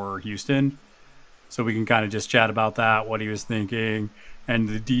for Houston. So we can kind of just chat about that, what he was thinking, and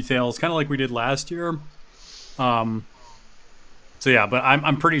the details, kind of like we did last year. So yeah, but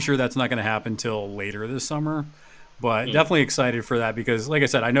I'm pretty sure that's not going to happen till later this summer. But definitely excited for that because, like I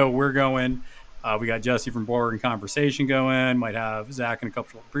said, I know we're going. We got Jesse from Board and Conversation going. Might have Zach and a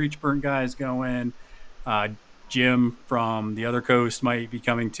couple of Breachburn guys going. Jim from the other coast might be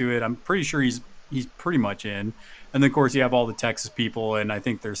coming to it. I'm pretty sure he's pretty much in. And then, of course, you have all the Texas people, and I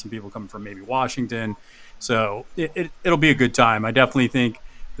think there's some people coming from maybe Washington. So it'll be a good time. I definitely think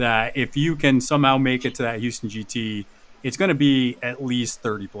that if you can somehow make it to that Houston GT, it's going to be at least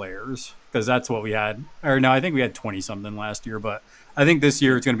 30 players because that's what we had. Or no, I think we had 20-something last year, but I think this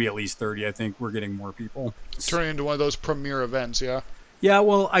year it's going to be at least 30. I think we're getting more people. Turning into one of those premier events, yeah. Yeah,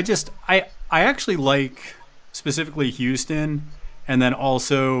 well, I actually like specifically Houston and then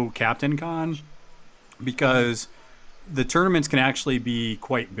also Captain Con because the tournaments can actually be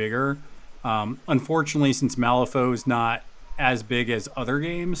quite bigger. Unfortunately, since Malifaux is not as big as other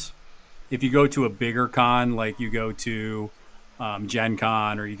games, if you go to a bigger con, like you go to Gen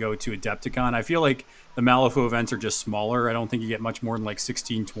Con or you go to Adepticon, I feel like the Malifaux events are just smaller. I don't think you get much more than like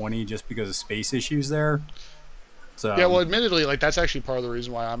 16, 20 just because of space issues there. So Yeah, well, admittedly, like that's actually part of the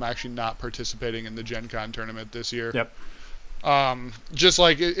reason why I'm actually not participating in the Gen Con tournament this year. Yep. Just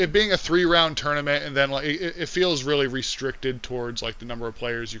like it being a 3-round tournament, and then like it feels really restricted towards like the number of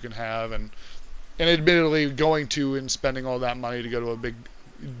players you can have, and admittedly going to and spending all that money to go to a big,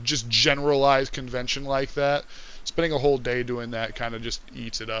 just generalized convention like that, spending a whole day doing that kind of just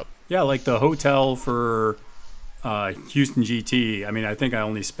eats it up. Yeah, like the hotel for Houston GT. I mean, I think I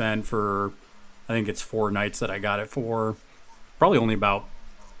only spent for, I think it's 4 nights that I got it for, probably only about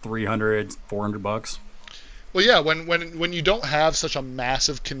 $300-400. Well, yeah, when you don't have such a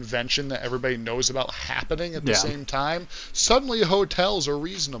massive convention that everybody knows about happening at the same time, suddenly hotels are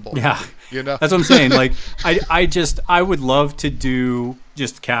reasonable. Yeah, you know, that's what I'm saying. Like, I would love to do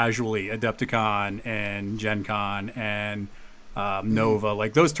just casually Adepticon and Gen Con and Nova.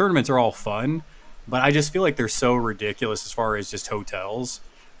 Like those tournaments are all fun, but I just feel like they're so ridiculous as far as just hotels.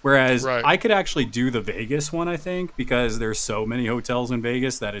 Whereas I could actually do the Vegas one, I think, because there's so many hotels in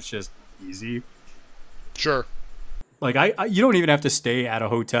Vegas that it's just easy. Sure. Like you don't even have to stay at a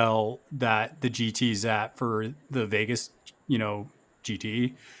hotel that the GT's at for the Vegas,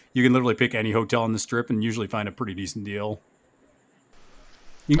 GT. You can literally pick any hotel on the strip and usually find a pretty decent deal.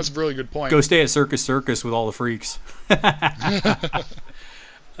 That's a really good point. Go stay at Circus with all the freaks.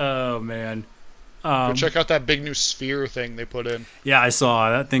 Oh man. Go check out that big new sphere thing they put in. Yeah, I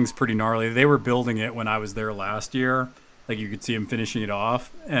saw that thing's pretty gnarly. They were building it when I was there last year. Like you could see them finishing it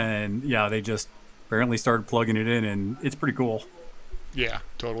off, and yeah, they just apparently started plugging it in, and it's pretty cool. Yeah,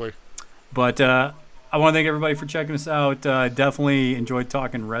 totally. But I want to thank everybody for checking us out. Definitely enjoyed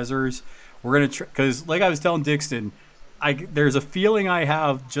talking Rezzers. We're gonna because like I was telling Dixon, there's a feeling I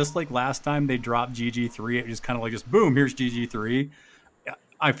have just like last time they dropped GG3. It just kind of like just boom, here's GG3.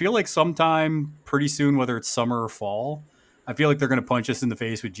 I feel like sometime pretty soon, whether it's summer or fall, I feel like they're gonna punch us in the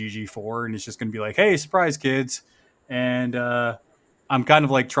face with GG4, and it's just gonna be like, hey, surprise, kids. And I'm kind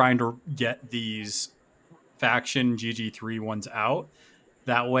of like trying to get these faction GG3 ones out.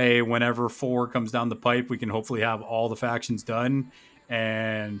 That way, whenever 4 comes down the pipe, we can hopefully have all the factions done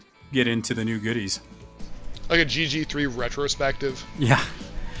and get into the new goodies. Like a GG3 retrospective. Yeah.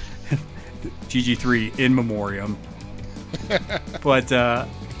 GG3 in memoriam. But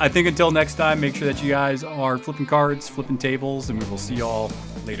I think until next time, make sure that you guys are flipping cards, flipping tables, and we will see y'all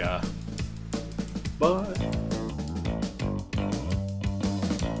later. Bye.